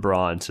 1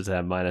 brawn since I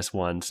have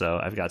 -1, so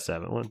I've got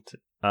 7. 1, 2.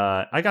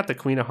 I got the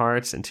Queen of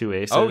Hearts and 2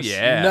 aces. Oh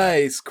yeah,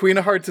 nice. Queen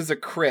of Hearts is a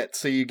crit,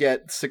 so you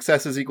get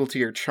successes equal to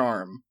your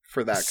charm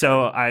for that.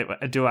 So I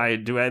do I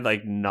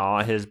like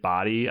gnaw his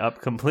body up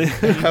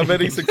completely? How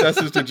many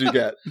successes did you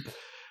get?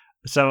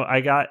 So I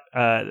got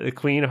the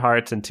Queen of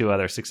Hearts and 2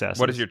 other successes.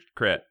 What is your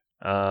crit?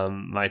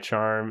 My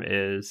charm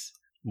is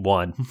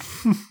 1,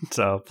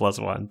 so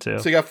 +1 too.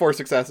 So you got 4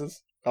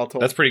 successes all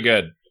told. That's pretty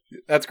good.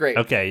 That's great.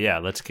 Okay, yeah,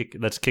 let's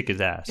kick his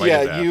ass.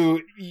 Yeah,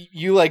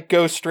 you like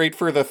go straight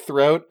for the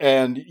throat,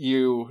 and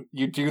you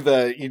do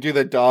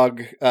the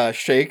dog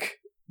shake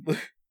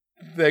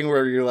thing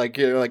where you're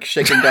like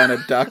shaking down a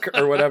duck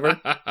or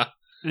whatever.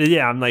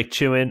 Yeah,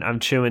 I'm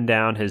chewing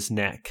down his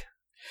neck.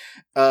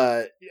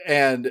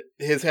 And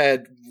his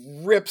head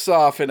rips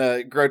off in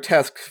a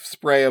grotesque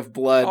spray of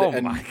blood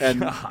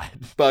and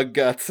bug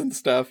guts and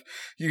stuff.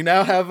 You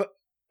now have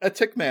a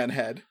Tickman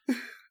head.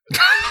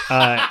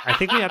 I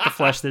think we have to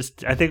flush this.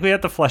 I think we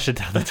have to flush it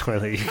down the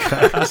toilet, you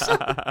guys.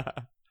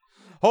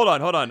 Hold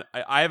on.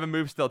 I have a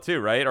move still too,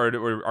 right?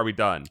 Or are we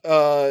done?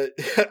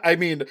 I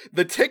mean,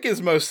 the tick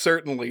is most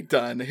certainly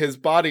done. His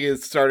body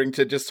is starting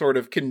to just sort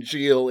of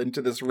congeal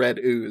into this red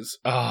ooze.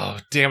 Oh,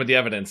 damn it, the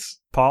evidence.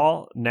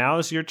 Paul,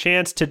 now's your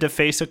chance to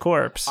deface a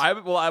corpse.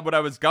 What I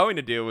was going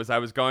to do was I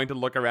was going to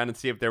look around and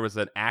see if there was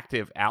an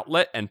active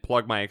outlet and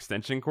plug my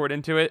extension cord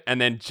into it and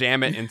then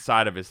jam it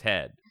inside of his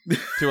head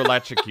to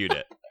electrocute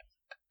it.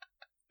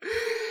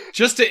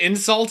 Just to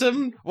insult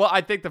him? Well,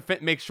 I think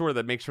make sure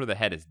the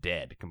head is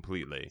dead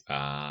completely.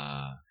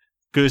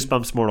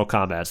 Goosebumps Mortal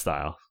Kombat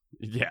style.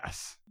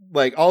 Yes.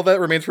 Like, all that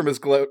remains from his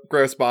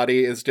gross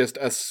body is just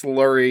a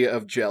slurry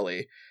of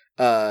jelly.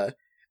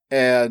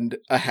 And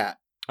a hat.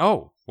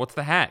 Oh, what's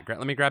the hat?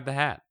 Let me grab the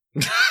hat.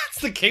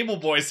 It's the Cable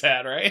Boy's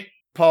hat, right?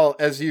 Paul,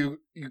 as you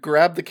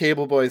grab the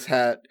Cable Boy's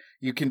hat,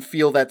 you can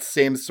feel that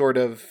same sort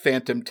of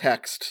phantom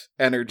text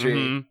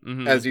energy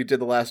as you did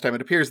the last time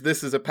it appears.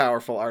 This is a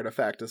powerful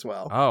artifact as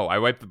well. Oh, I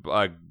wiped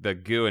the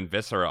goo and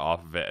viscera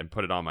off of it and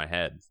put it on my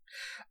head.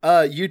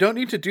 You don't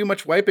need to do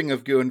much wiping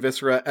of goo and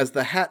viscera, as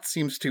the hat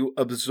seems to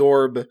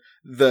absorb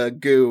the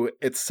goo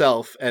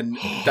itself and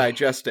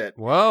digest it.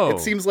 Whoa.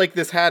 It seems like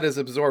this hat has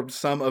absorbed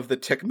some of the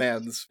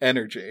Tickman's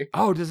energy.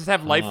 Oh, does this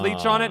have life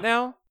leech on it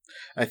now?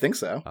 I think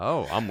so.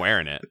 Oh, I'm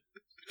wearing it.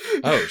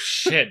 Oh,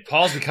 shit.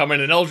 Paul's becoming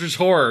an Eldritch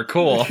Horror.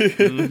 Cool.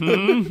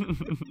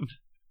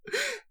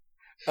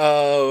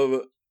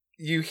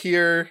 You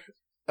hear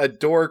a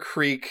door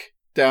creak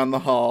down the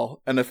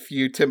hall and a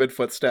few timid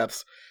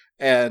footsteps,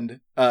 and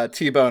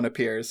T-Bone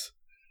appears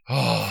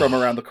from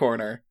around the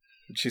corner.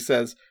 And she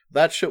says,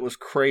 "That shit was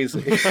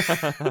crazy."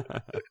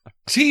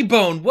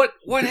 T-Bone,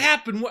 what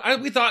happened?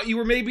 We thought you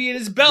were maybe in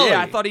his belly. Yeah,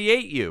 I thought he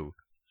ate you.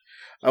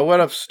 I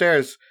went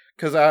upstairs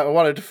because I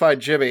wanted to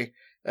find Jimmy,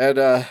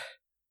 and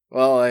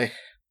well, I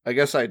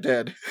guess I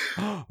did.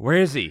 Where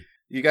is he?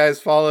 You guys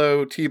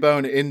follow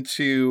T-Bone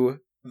into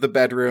the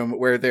bedroom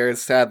where there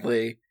is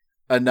sadly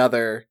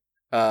another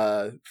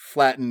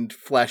flattened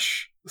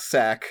flesh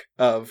sack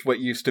of what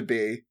used to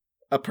be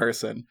a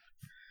person.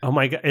 Oh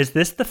my god, is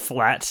this the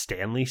Flat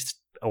Stanley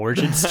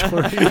origin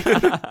story?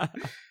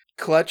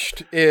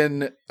 Clutched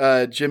in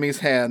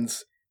Jimmy's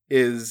hands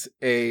is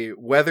a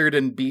weathered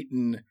and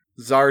beaten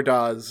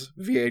Zardoz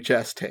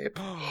VHS tape.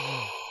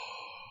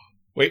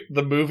 Wait,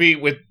 the movie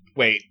with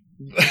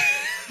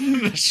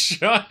the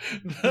shot,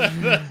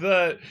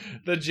 the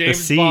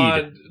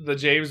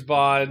James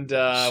Bond,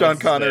 Sean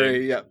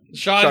Connery, yeah,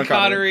 Sean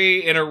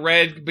Connery in a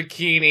red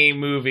bikini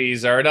movie,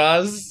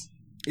 Zardoz.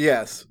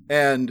 Yes,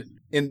 and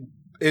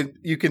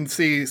you can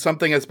see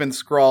something has been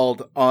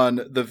scrawled on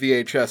the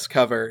VHS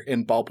cover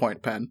in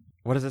ballpoint pen.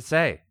 What does it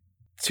say?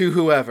 To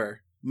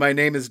whoever, my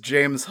name is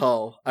James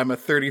Hull. I'm a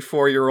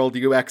 34-year-old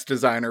UX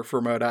designer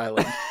from Rhode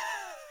Island.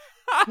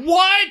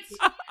 What?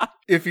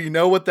 If you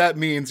know what that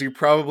means, you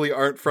probably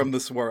aren't from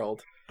this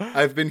world.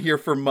 I've been here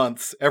for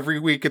months. Every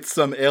week it's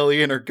some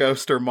alien or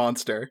ghost or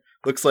monster.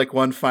 Looks like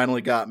one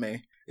finally got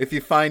me. If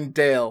you find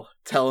Dale,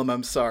 tell him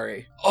I'm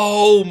sorry.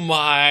 Oh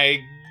my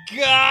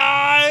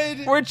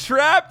god! We're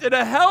trapped in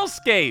a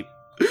hellscape.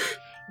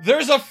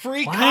 There's a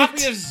free What?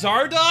 copy of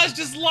Zardoz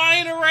just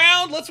lying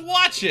around. Let's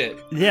watch it.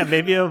 Yeah,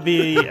 maybe it'll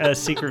be a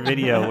secret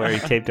video where he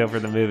taped over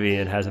the movie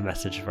and has a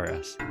message for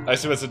us. I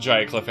assume it's a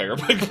giant cliffhanger,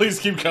 but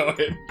please keep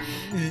going.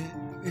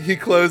 He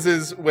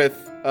closes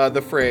with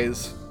the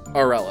phrase,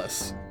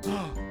 Aurelis.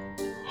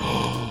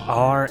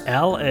 R.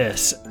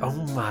 Ellis. Oh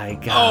my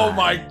god. Oh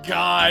my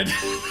god.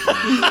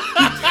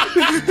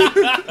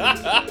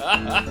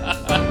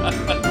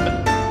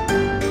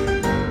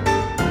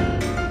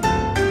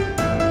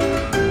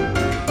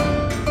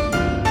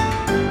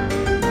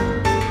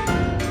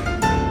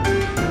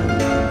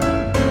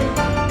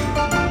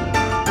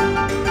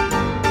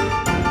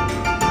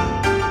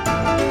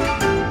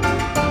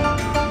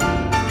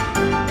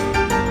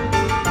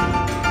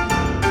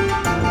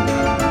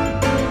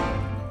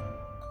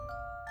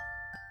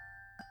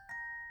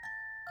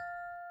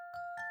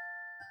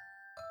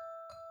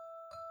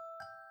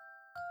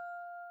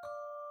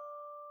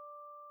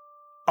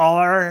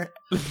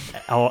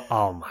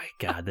 Oh my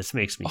god, this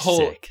makes me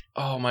sick.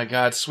 Oh my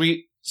god,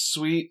 sweet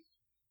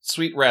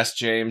rest,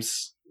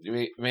 James.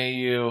 May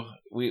you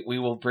we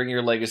will bring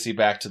your legacy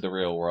back to the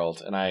real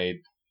world. And I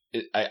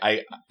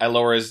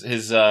lower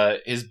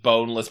his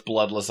boneless,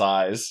 bloodless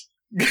eyes.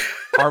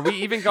 Are we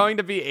even going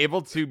to be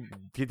able to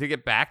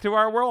get back to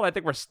our world? I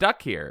think we're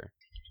stuck here.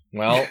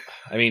 Well,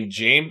 I mean,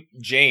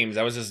 James,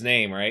 that was his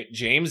name, right?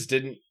 James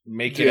didn't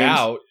make it James.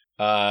 out,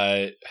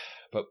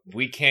 but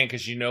we can,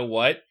 because you know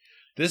what?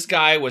 This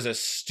guy was a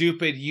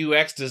stupid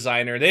UX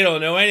designer. They don't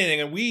know anything,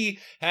 and we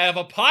have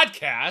a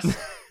podcast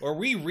where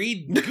we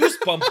read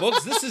Goosebump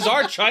books. This is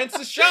our chance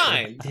to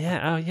shine.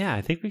 Yeah, oh yeah,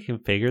 I think we can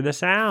figure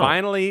this out.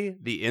 Finally,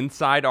 the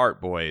Inside Art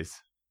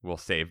Boys will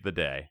save the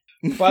day.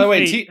 By the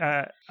way, Hey,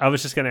 I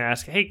was just going to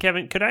ask, hey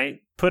Kevin, could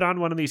I put on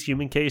one of these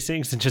human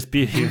casings and just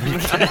be a human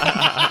again?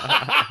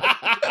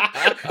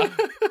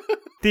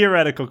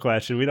 Theoretical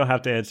question. We don't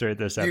have to answer it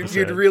this episode.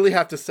 You'd really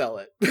have to sell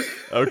it.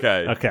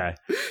 Okay. Okay.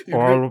 You'd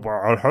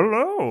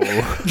Hello.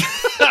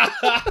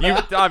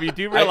 Dom, you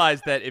do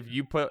realize that if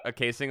you put a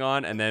casing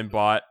on and then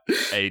bought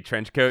a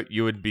trench coat,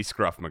 you would be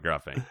Scruff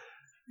McGruffing.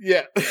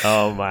 Yeah.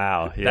 Oh,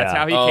 wow. Yeah. That's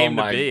how he came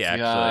to be,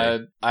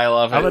 actually. I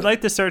love it. I would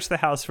like to search the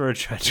house for a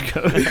trench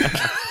coat.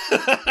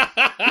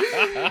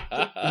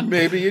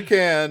 Maybe you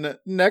can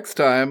next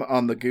time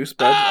on the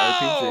Goosebuds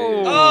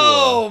RPG.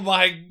 Oh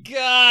my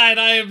god,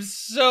 I am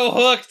so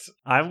hooked.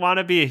 I want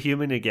to be a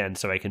human again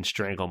so I can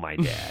strangle my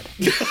dad.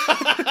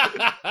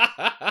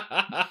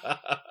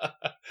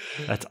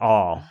 That's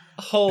all.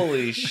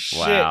 Holy shit,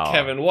 Wow.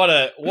 Kevin! What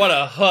a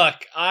hook!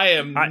 I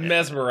am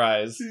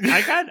mesmerized.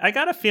 I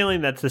got a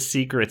feeling that the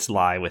secrets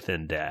lie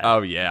within Dad.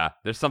 Oh yeah,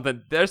 there's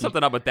something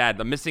up with that.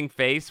 The missing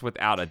face,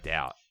 without a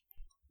doubt.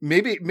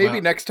 Maybe Wow.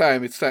 next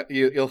time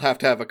you'll have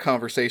to have a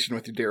conversation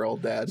with your dear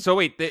old dad. So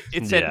wait,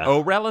 it said Yeah.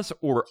 Aurelis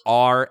or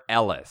R.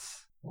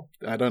 Ellis?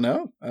 I don't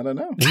know.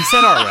 He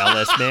said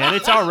Aurelis, man.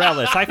 It's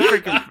Aurelis.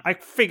 I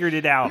figured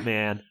it out,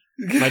 man.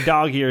 My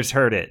dog ears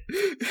heard it.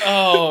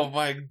 Oh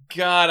my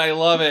god, I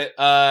love it.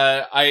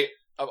 I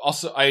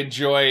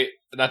enjoy,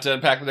 not to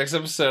unpack the next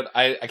episode,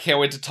 I can't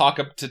wait to talk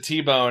up to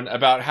T-Bone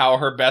about how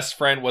her best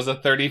friend was a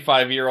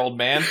 35-year-old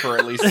man for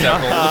at least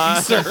several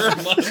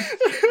months.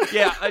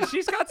 Yeah,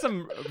 she's got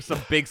some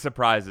big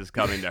surprises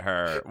coming to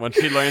her when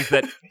she learns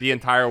that the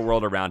entire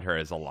world around her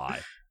is a lie.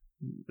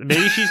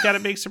 Maybe she's got a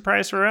big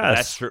surprise for us.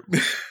 That's true.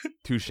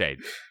 Touche,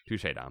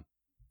 Dom.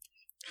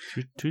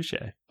 Touche.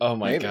 Oh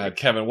my Maybe. god,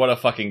 Kevin, what a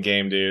fucking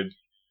game, dude.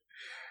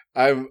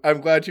 I'm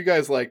glad you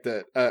guys liked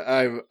it.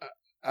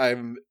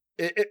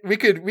 We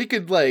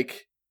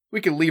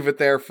could leave it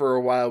there for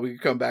a while. We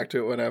could come back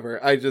to it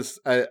whenever. I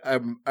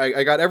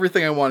got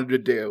everything I wanted to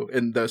do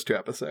in those 2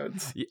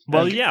 episodes.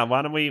 Well, yeah.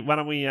 Why don't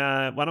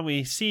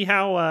we see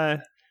how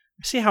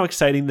See how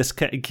exciting this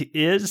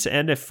is,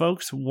 and if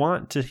folks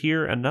want to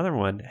hear another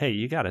one, hey,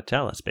 you got to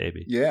tell us,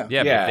 baby. Yeah.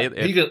 Yeah,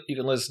 you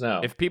can let us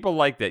know. If people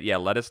liked it,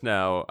 let us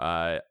know.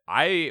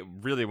 I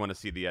really want to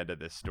see the end of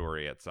this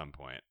story at some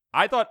point.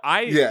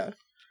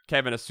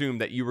 Kevin,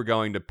 assumed that you were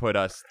going to put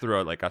us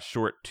through like a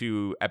short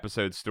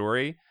 2-episode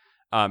story,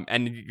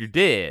 and you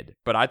did,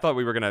 but I thought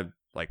we were going to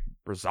like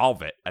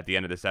resolve it at the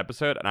end of this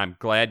episode, and I'm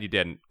glad you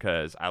didn't,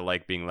 because I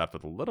like being left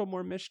with a little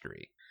more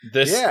mystery.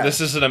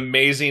 This is an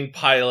amazing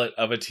pilot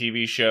of a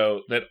TV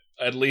show that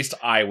at least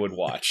I would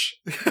watch.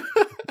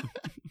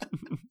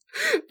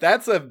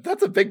 That's a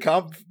big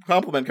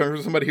compliment coming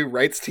from somebody who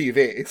writes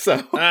TV.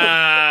 So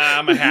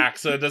I'm a hack,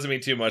 so it doesn't mean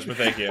too much, but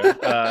thank you.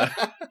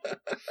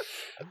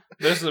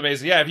 This is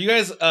amazing. Yeah, if you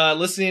guys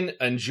listening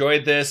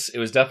enjoyed this, it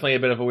was definitely a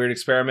bit of a weird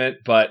experiment,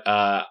 but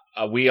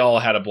we all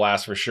had a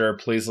blast for sure.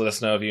 Please let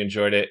us know if you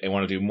enjoyed it and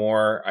want to do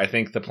more. I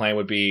think the plan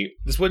would be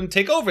this wouldn't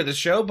take over the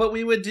show, but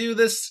we would do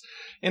this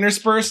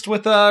interspersed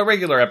with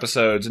regular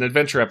episodes and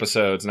adventure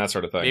episodes and that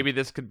sort of thing. Maybe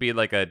this could be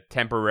like a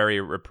temporary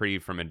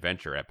reprieve from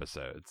adventure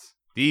episodes.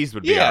 These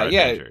would be our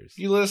adventures.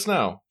 You let us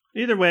know.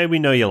 Either way, we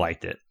know you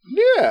liked it.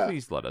 Yeah.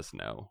 Please let us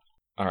know.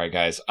 All right,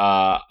 guys.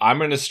 I'm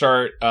going to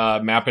start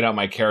mapping out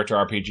my character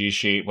RPG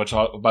sheet, which,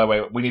 by the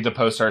way, we need to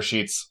post our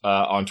sheets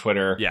on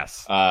Twitter.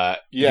 Yes. If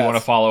you want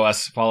to follow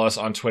us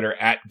on Twitter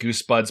at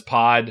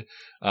GoosebudsPod.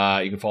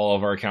 You can follow all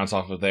of our accounts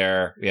off of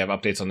there. We have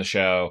updates on the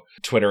show.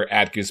 Twitter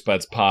at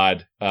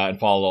GoosebudsPod. And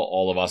follow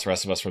all of us,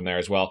 rest of us from there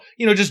as well.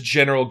 Just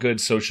general good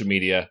social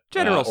media.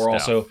 General stuff. Or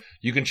also,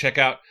 you can check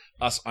out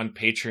us on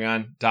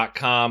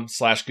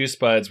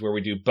patreon.com/goosebuds, where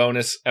we do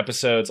bonus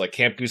episodes like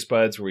Camp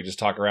Goosebuds, where we just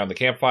talk around the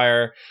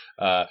campfire.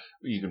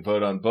 You can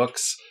vote on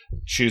books,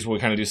 choose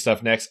what kind of do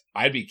stuff next.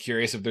 I'd be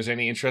curious if there's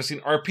any interesting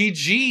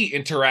RPG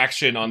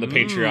interaction on the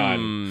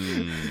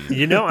Patreon.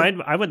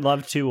 I would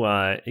love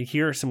to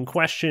hear some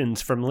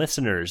questions from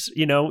listeners.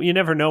 You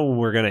never know when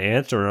we're going to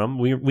answer them.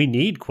 We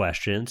need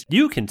questions.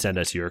 You can send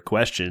us your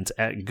questions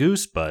at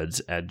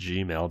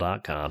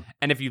goosebuds@gmail.com.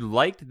 And if you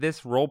liked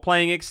this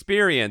role-playing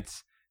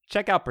experience,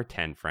 check out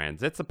Pretend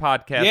Friends. It's a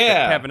podcast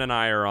that Kevin and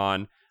I are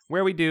on,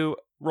 where we do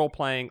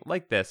role-playing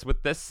like this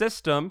with this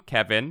system.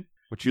 Kevin,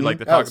 would you like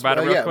to talk about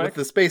it real quick? With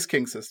the Space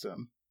King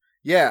system.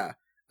 Yeah.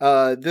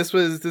 This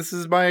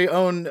is my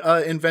own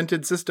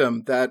invented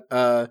system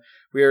that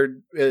we are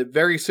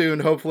very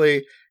soon,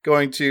 hopefully,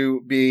 going to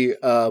be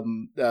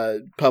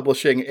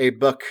publishing a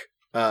book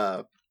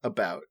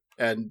about.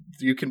 And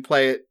you can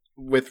play it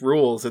with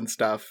rules and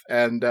stuff,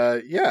 and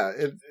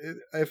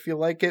if you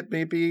like it,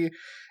 maybe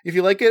if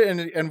you like it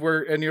and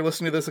you're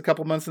listening to this a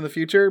couple months in the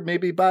future,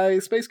 maybe buy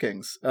Space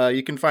Kings.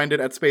 You can find it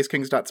at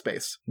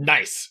spacekings.space.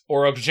 Nice.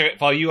 Or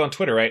follow you on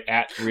Twitter, right?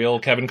 At Real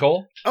Kevin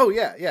Cole. Oh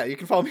yeah, you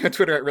can follow me on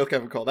Twitter at Real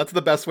Kevin Cole. That's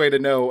the best way to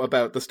know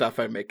about the stuff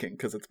I'm making,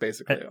 because it's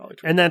basically all I tweet.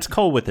 And that's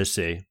Cole with a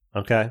C.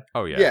 Okay.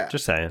 Oh yeah.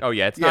 Just saying. Oh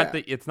yeah. It's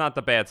not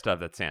the bad stuff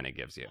that Santa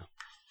gives you.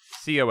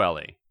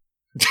 COLE.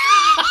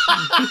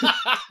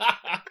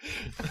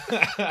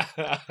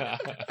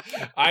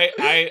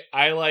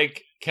 I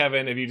like,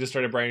 Kevin, if you just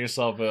started branding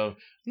yourself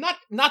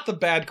not the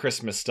bad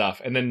Christmas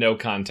stuff, and then no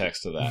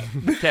context to that.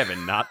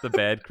 Kevin, not the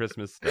bad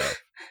Christmas stuff.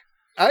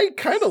 I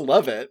kind of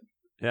love it.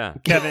 Yeah.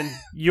 Kevin,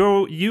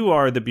 you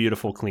are the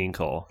beautiful clean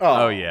Cole.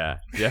 Oh yeah.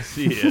 Yes,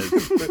 he is.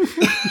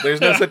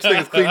 There's no such thing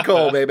as clean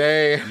Cole,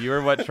 baby. You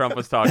are what Trump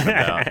was talking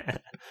about.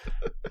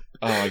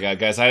 Oh my God,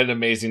 guys, I had an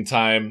amazing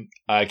time.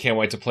 I can't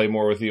wait to play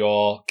more with you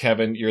all.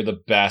 Kevin, you're the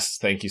best.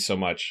 Thank you so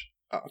much.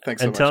 Oh,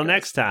 thanks so much. Until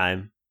next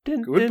time.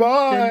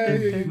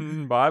 Goodbye.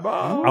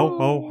 Bye-bye. Oh,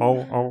 oh,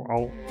 oh, oh,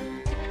 oh.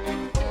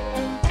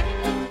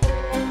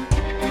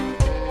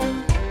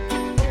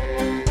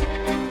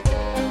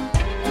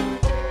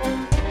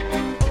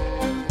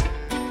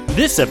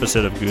 This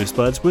episode of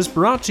Goosebuds was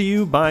brought to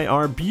you by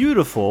our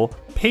beautiful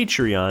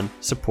Patreon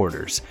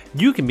supporters.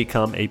 You can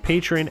become a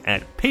patron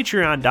at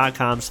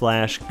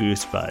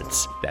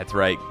patreon.com/goosebuds. That's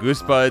right.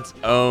 Goosebuds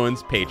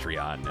owns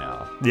Patreon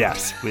now.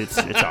 Yes, it's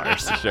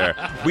ours. Sure.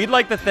 We'd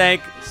like to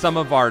thank some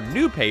of our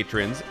new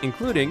patrons,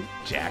 including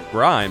Jack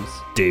Grimes,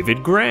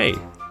 David Gray,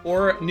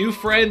 or new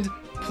friend,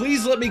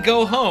 Please Let Me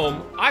Go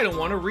Home. I don't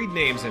want to read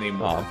names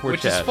anymore,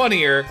 which is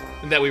funnier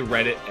than that we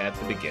read it at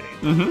the beginning.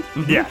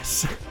 Mm-hmm.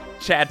 Yes.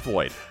 Chad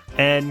Floyd.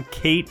 And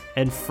Kate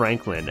and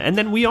Franklin. And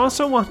then we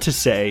also want to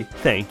say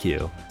thank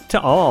you to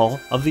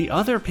all of the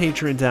other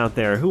patrons out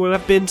there who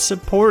have been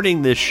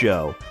supporting this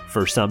show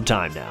for some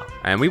time now.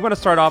 And we want to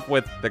start off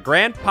with the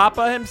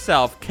grandpapa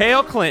himself,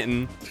 Cale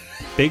Clinton.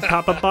 Big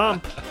Papa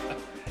Bump.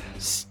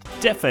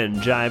 Stefan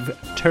Jive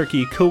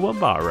Turkey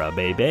Kuwabara,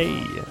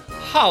 baby.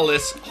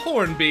 Hollis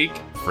Hornbeak.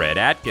 Fred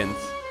Atkins.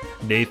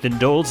 Nathan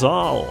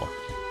Dolezal.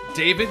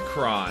 David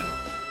Cron.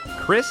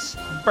 Chris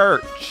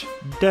Birch.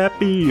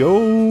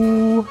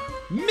 Dappy-O.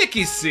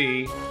 Mickey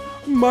C.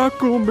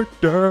 Michael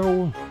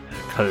McDowell.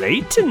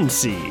 Clayton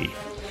C.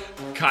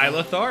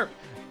 Kyla Tharp.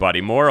 Buddy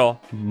Morrill.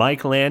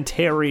 Mike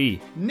Lanteri.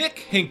 Nick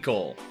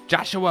Hinkle.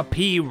 Joshua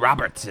P.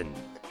 Robertson.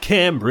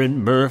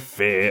 Cameron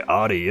Murphy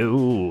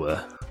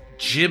Audio.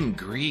 Jim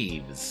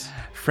Greaves.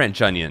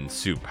 French Onion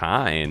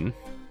Supine.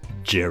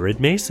 Jared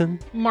Mason.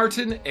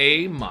 Martin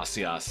A.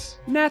 Macias.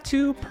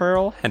 Natu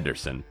Pearl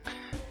Henderson.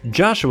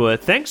 Joshua,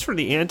 thanks for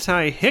the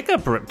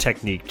anti-hiccup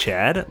technique,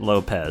 Chad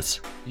Lopez.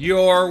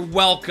 You're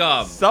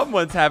welcome.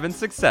 Someone's having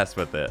success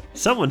with it.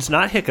 Someone's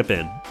not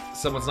hiccuping.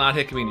 Someone's not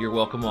hiccuping. You're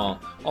welcome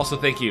all. Also,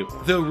 thank you.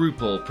 The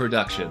Rupel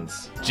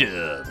Productions.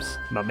 Jubs.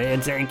 My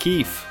man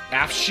Zankeef.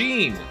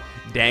 Afsheen.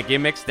 Danky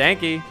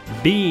McStanky.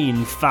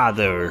 Bean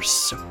Father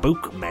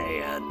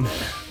Spookman.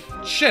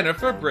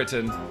 Jennifer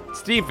Britton.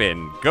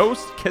 Stephen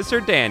Ghost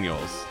Kisser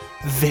Daniels.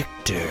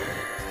 Victor.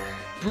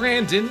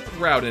 Brandon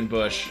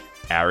Rowdenbush.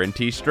 Aaron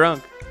T.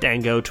 Strunk.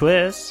 Dango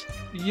Twist.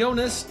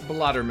 Jonas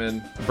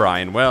Blotterman.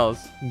 Brian Wells.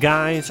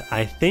 Guys,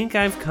 I think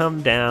I've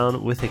come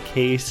down with a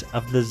case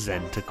of the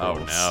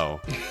Zenticles.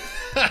 Oh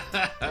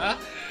no.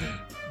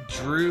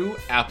 Drew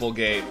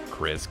Applegate.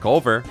 Chris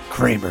Culver.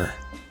 Kramer.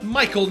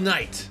 Michael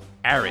Knight.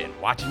 Aaron,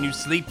 watching you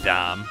sleep,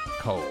 Dom.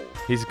 Cole.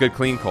 He's a good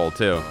clean Cole,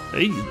 too.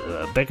 Hey,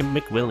 Beckham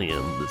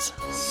McWilliams.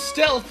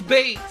 Stealth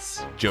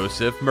Bates.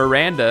 Joseph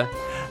Miranda.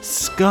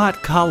 Scott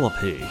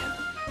Colopy.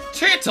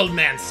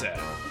 Turtlemancer.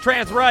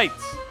 Trans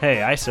rights.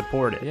 Hey, I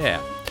support it. Yeah.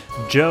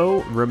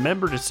 Joe,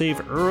 remember to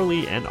save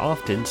early and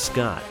often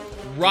Scott.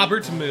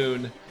 Robert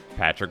Moon.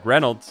 Patrick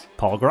Reynolds.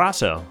 Paul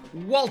Grasso.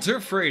 Walter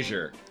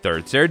Frazier.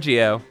 Third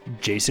Sergio.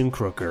 Jason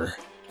Crooker.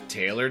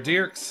 Taylor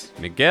Dierks.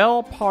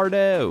 Miguel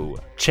Pardo.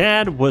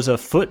 Chad was a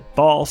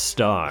football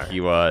star.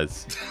 He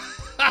was.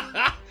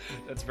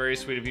 That's very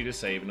sweet of you to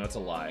say, even though it's a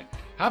lie.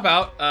 How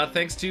about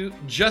thanks to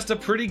just a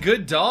pretty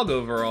good dog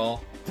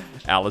overall?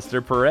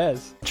 Alistair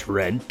Perez.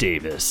 Trent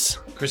Davis.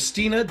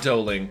 Christina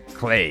Doling.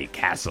 Clay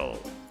Castle.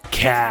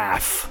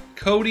 Calf.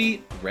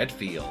 Cody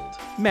Redfield.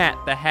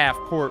 Matt the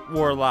Half-Court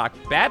Warlock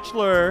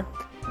Bachelor.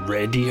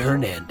 Randy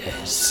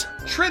Hernandez.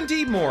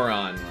 Trendy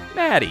Moron.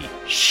 Maddie.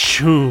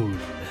 Shoon.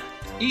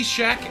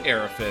 Ishak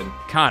Arafin.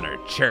 Connor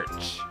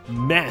Church.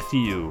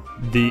 Matthew.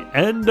 The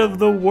End of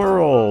the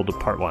World,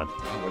 Part 1. Oh,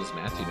 what does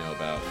Matthew know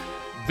about?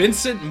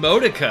 Vincent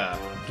Modica.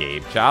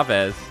 Gabe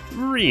Chavez.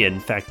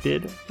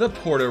 Reinfected. The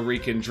Puerto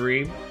Rican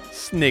Dream.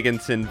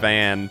 Snigginson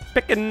Van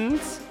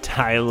Pickens.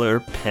 Tyler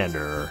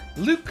Penner.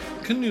 Luke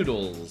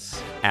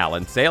Canoodles.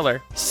 Alan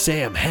Saylor.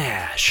 Sam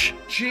Hash.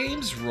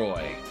 James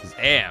Roy.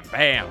 Zam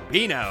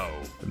Bambino.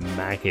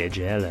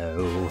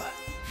 Macagello.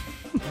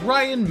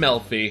 Ryan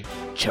Melfi.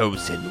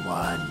 Chosen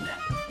One.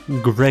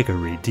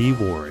 Gregory D.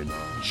 Warren.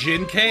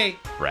 Jin K.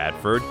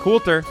 Bradford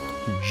Coulter.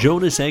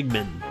 Jonas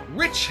Eggman.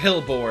 Rich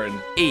Hilborn.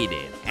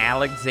 Aiden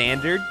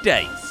Alexander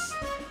Dice.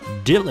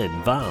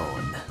 Dylan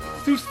Vaughn.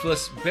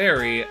 Toothless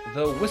Barry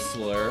the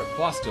Whistler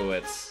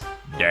Bostowitz.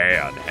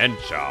 Dan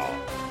Henshaw.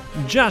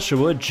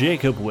 Joshua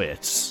Jacob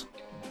Witz.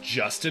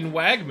 Justin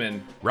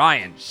Wagman.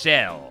 Ryan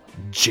Shell.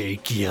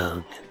 Jake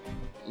Young.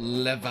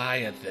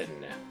 Leviathan.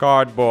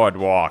 Cardboard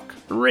Walk.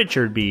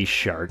 Richard B.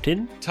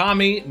 Sharton.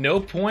 Tommy, no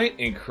point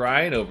in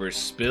crying over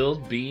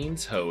spilled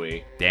beans,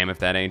 Hoey. Damn if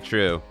that ain't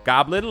true.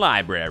 Goblin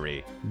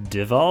Library.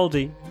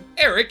 Divaldi.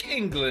 Eric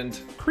England.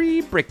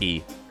 Cree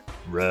Bricky.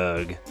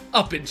 Rug.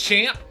 Up in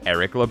Champ.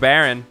 Eric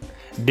LeBaron.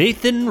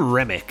 Nathan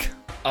Remick.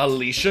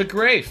 Alicia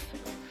Grafe.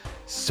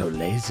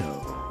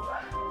 Solezo.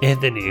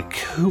 Anthony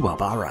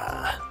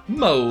Kuwabara.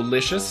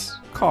 Mo-licious.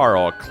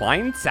 Carl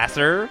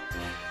Kleinsasser.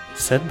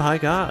 Senpai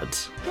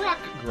Gods. Brock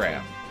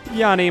Graham.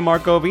 Yanni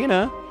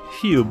Markovina.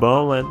 Hugh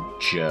Bowen.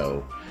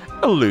 Joe.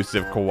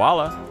 Elusive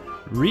Koala.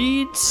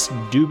 Reed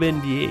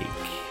Stubendiek.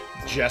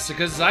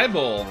 Jessica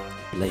Zeibel.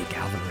 Blake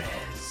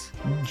Alvarez.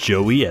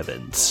 Joey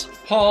Evans.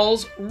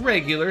 Paul's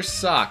regular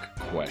sock?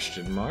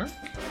 Question mark.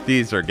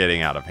 These are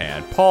getting out of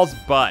hand. Paul's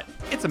butt.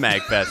 It's a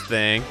MagFest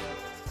thing.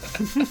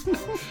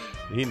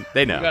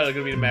 They know. You gotta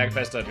go be to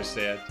MagFest to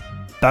understand.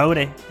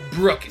 Boney.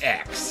 Brooke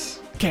X.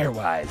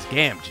 Carewise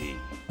Gamgee.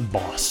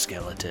 Boss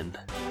Skeleton.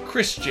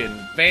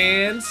 Christian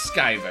Van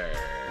Skyver.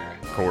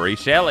 Corey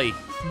Shelley.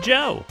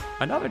 Joe.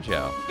 Another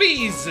Joe.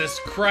 Jesus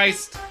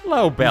Christ.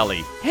 Low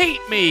Belly.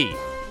 Hate me.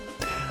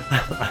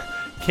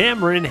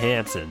 Cameron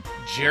Hansen.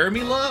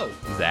 Jeremy Lowe.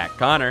 Zach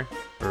Connor.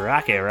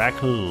 Rocky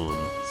Raccoon.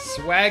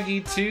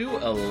 Swaggy 2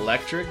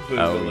 Electric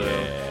Oh, Boogaloo.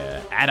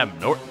 yeah. Adam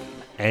Norton.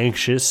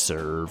 Anxious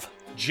Serve.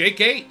 Jake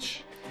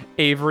H.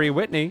 Avery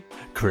Whitney.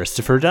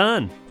 Christopher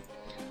Dunn.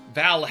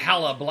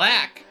 Valhalla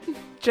Black.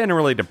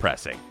 Generally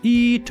depressing.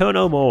 E.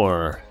 Tono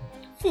Moore.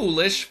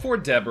 Foolish for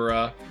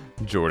Deborah.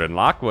 Jordan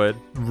Lockwood.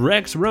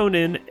 Rex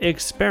Ronan,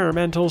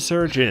 Experimental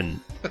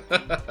Surgeon.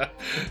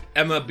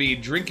 Emma B.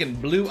 Drinking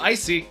Blue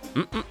Icy.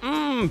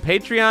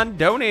 Patreon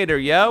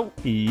donator, yo.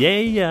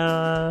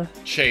 Yeah.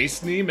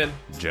 Chase Neiman.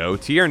 Joe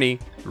Tierney.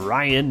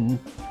 Ryan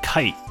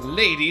Kite.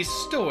 Lady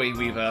Stoy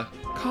Weaver.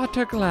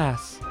 Cotter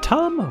Glass.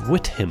 Tom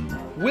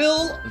Whitham.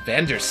 Will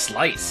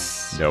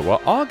Vanderslice. Noah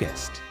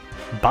August.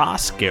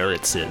 Boss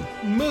Garrettson.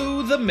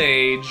 Moo the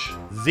Mage.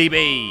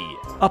 ZB.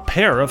 A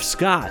Pair of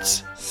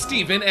Scots.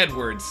 Stephen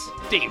Edwards.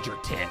 Danger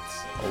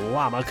Tits.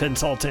 Llama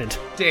Consultant.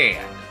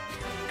 Dan.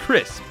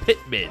 Chris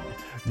Pittman.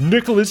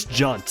 Nicholas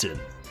Johnson.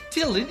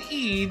 Dylan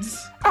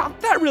Eads. Oh,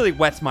 that really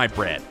wets my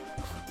bread.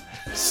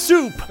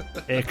 Soup.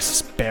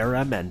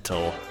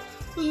 Experimental.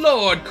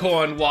 Lord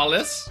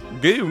Cornwallis.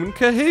 Goon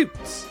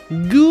Cahoots.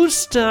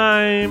 Goose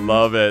time.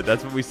 Love it.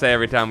 That's what we say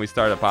every time we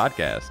start a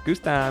podcast. Goose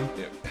time.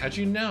 How'd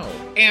you know?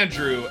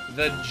 Andrew,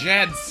 the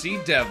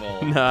Jadsea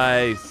Devil.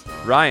 Nice.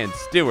 Ryan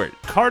Stewart.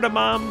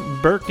 Cardamom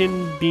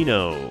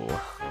Birkenbino.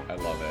 I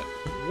love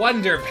it.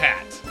 Wonder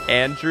Pat.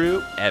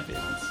 Andrew Evans.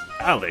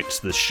 Alex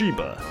the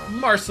Sheba.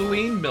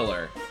 Marceline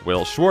Miller.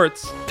 Will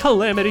Schwartz.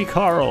 Calamity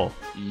Carl.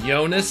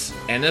 Jonas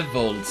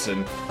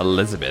Enevoldsen.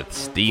 Elizabeth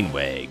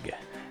Steenweg.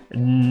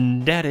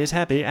 Daddy's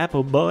Happy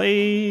Apple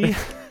Boy.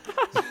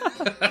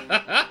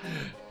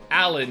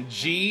 Alan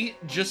G.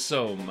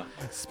 Jasome.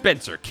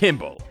 Spencer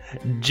Kimball.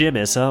 Jim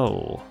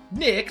S.O.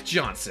 Nick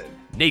Johnson.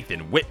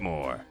 Nathan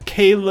Whitmore.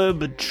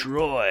 Caleb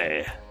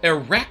Troy.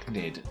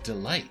 Arachnid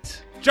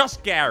Delight.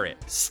 Just Garrett.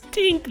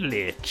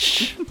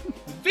 Stinklich.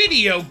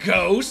 Video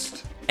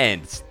Ghost.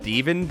 And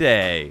Stephen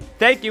Day.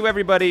 Thank you,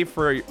 everybody,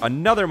 for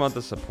another month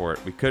of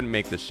support. We couldn't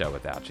make this show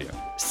without you.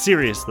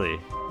 Seriously,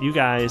 you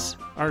guys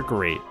are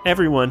great.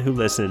 Everyone who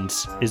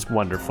listens is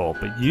wonderful,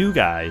 but you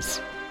guys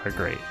are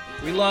great.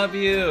 We love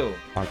you.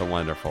 Are the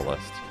wonderfulest.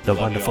 The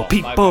Love wonderful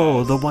you all. Bye, people.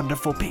 guys. The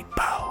wonderful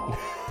people.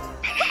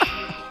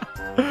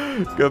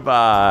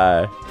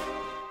 Goodbye.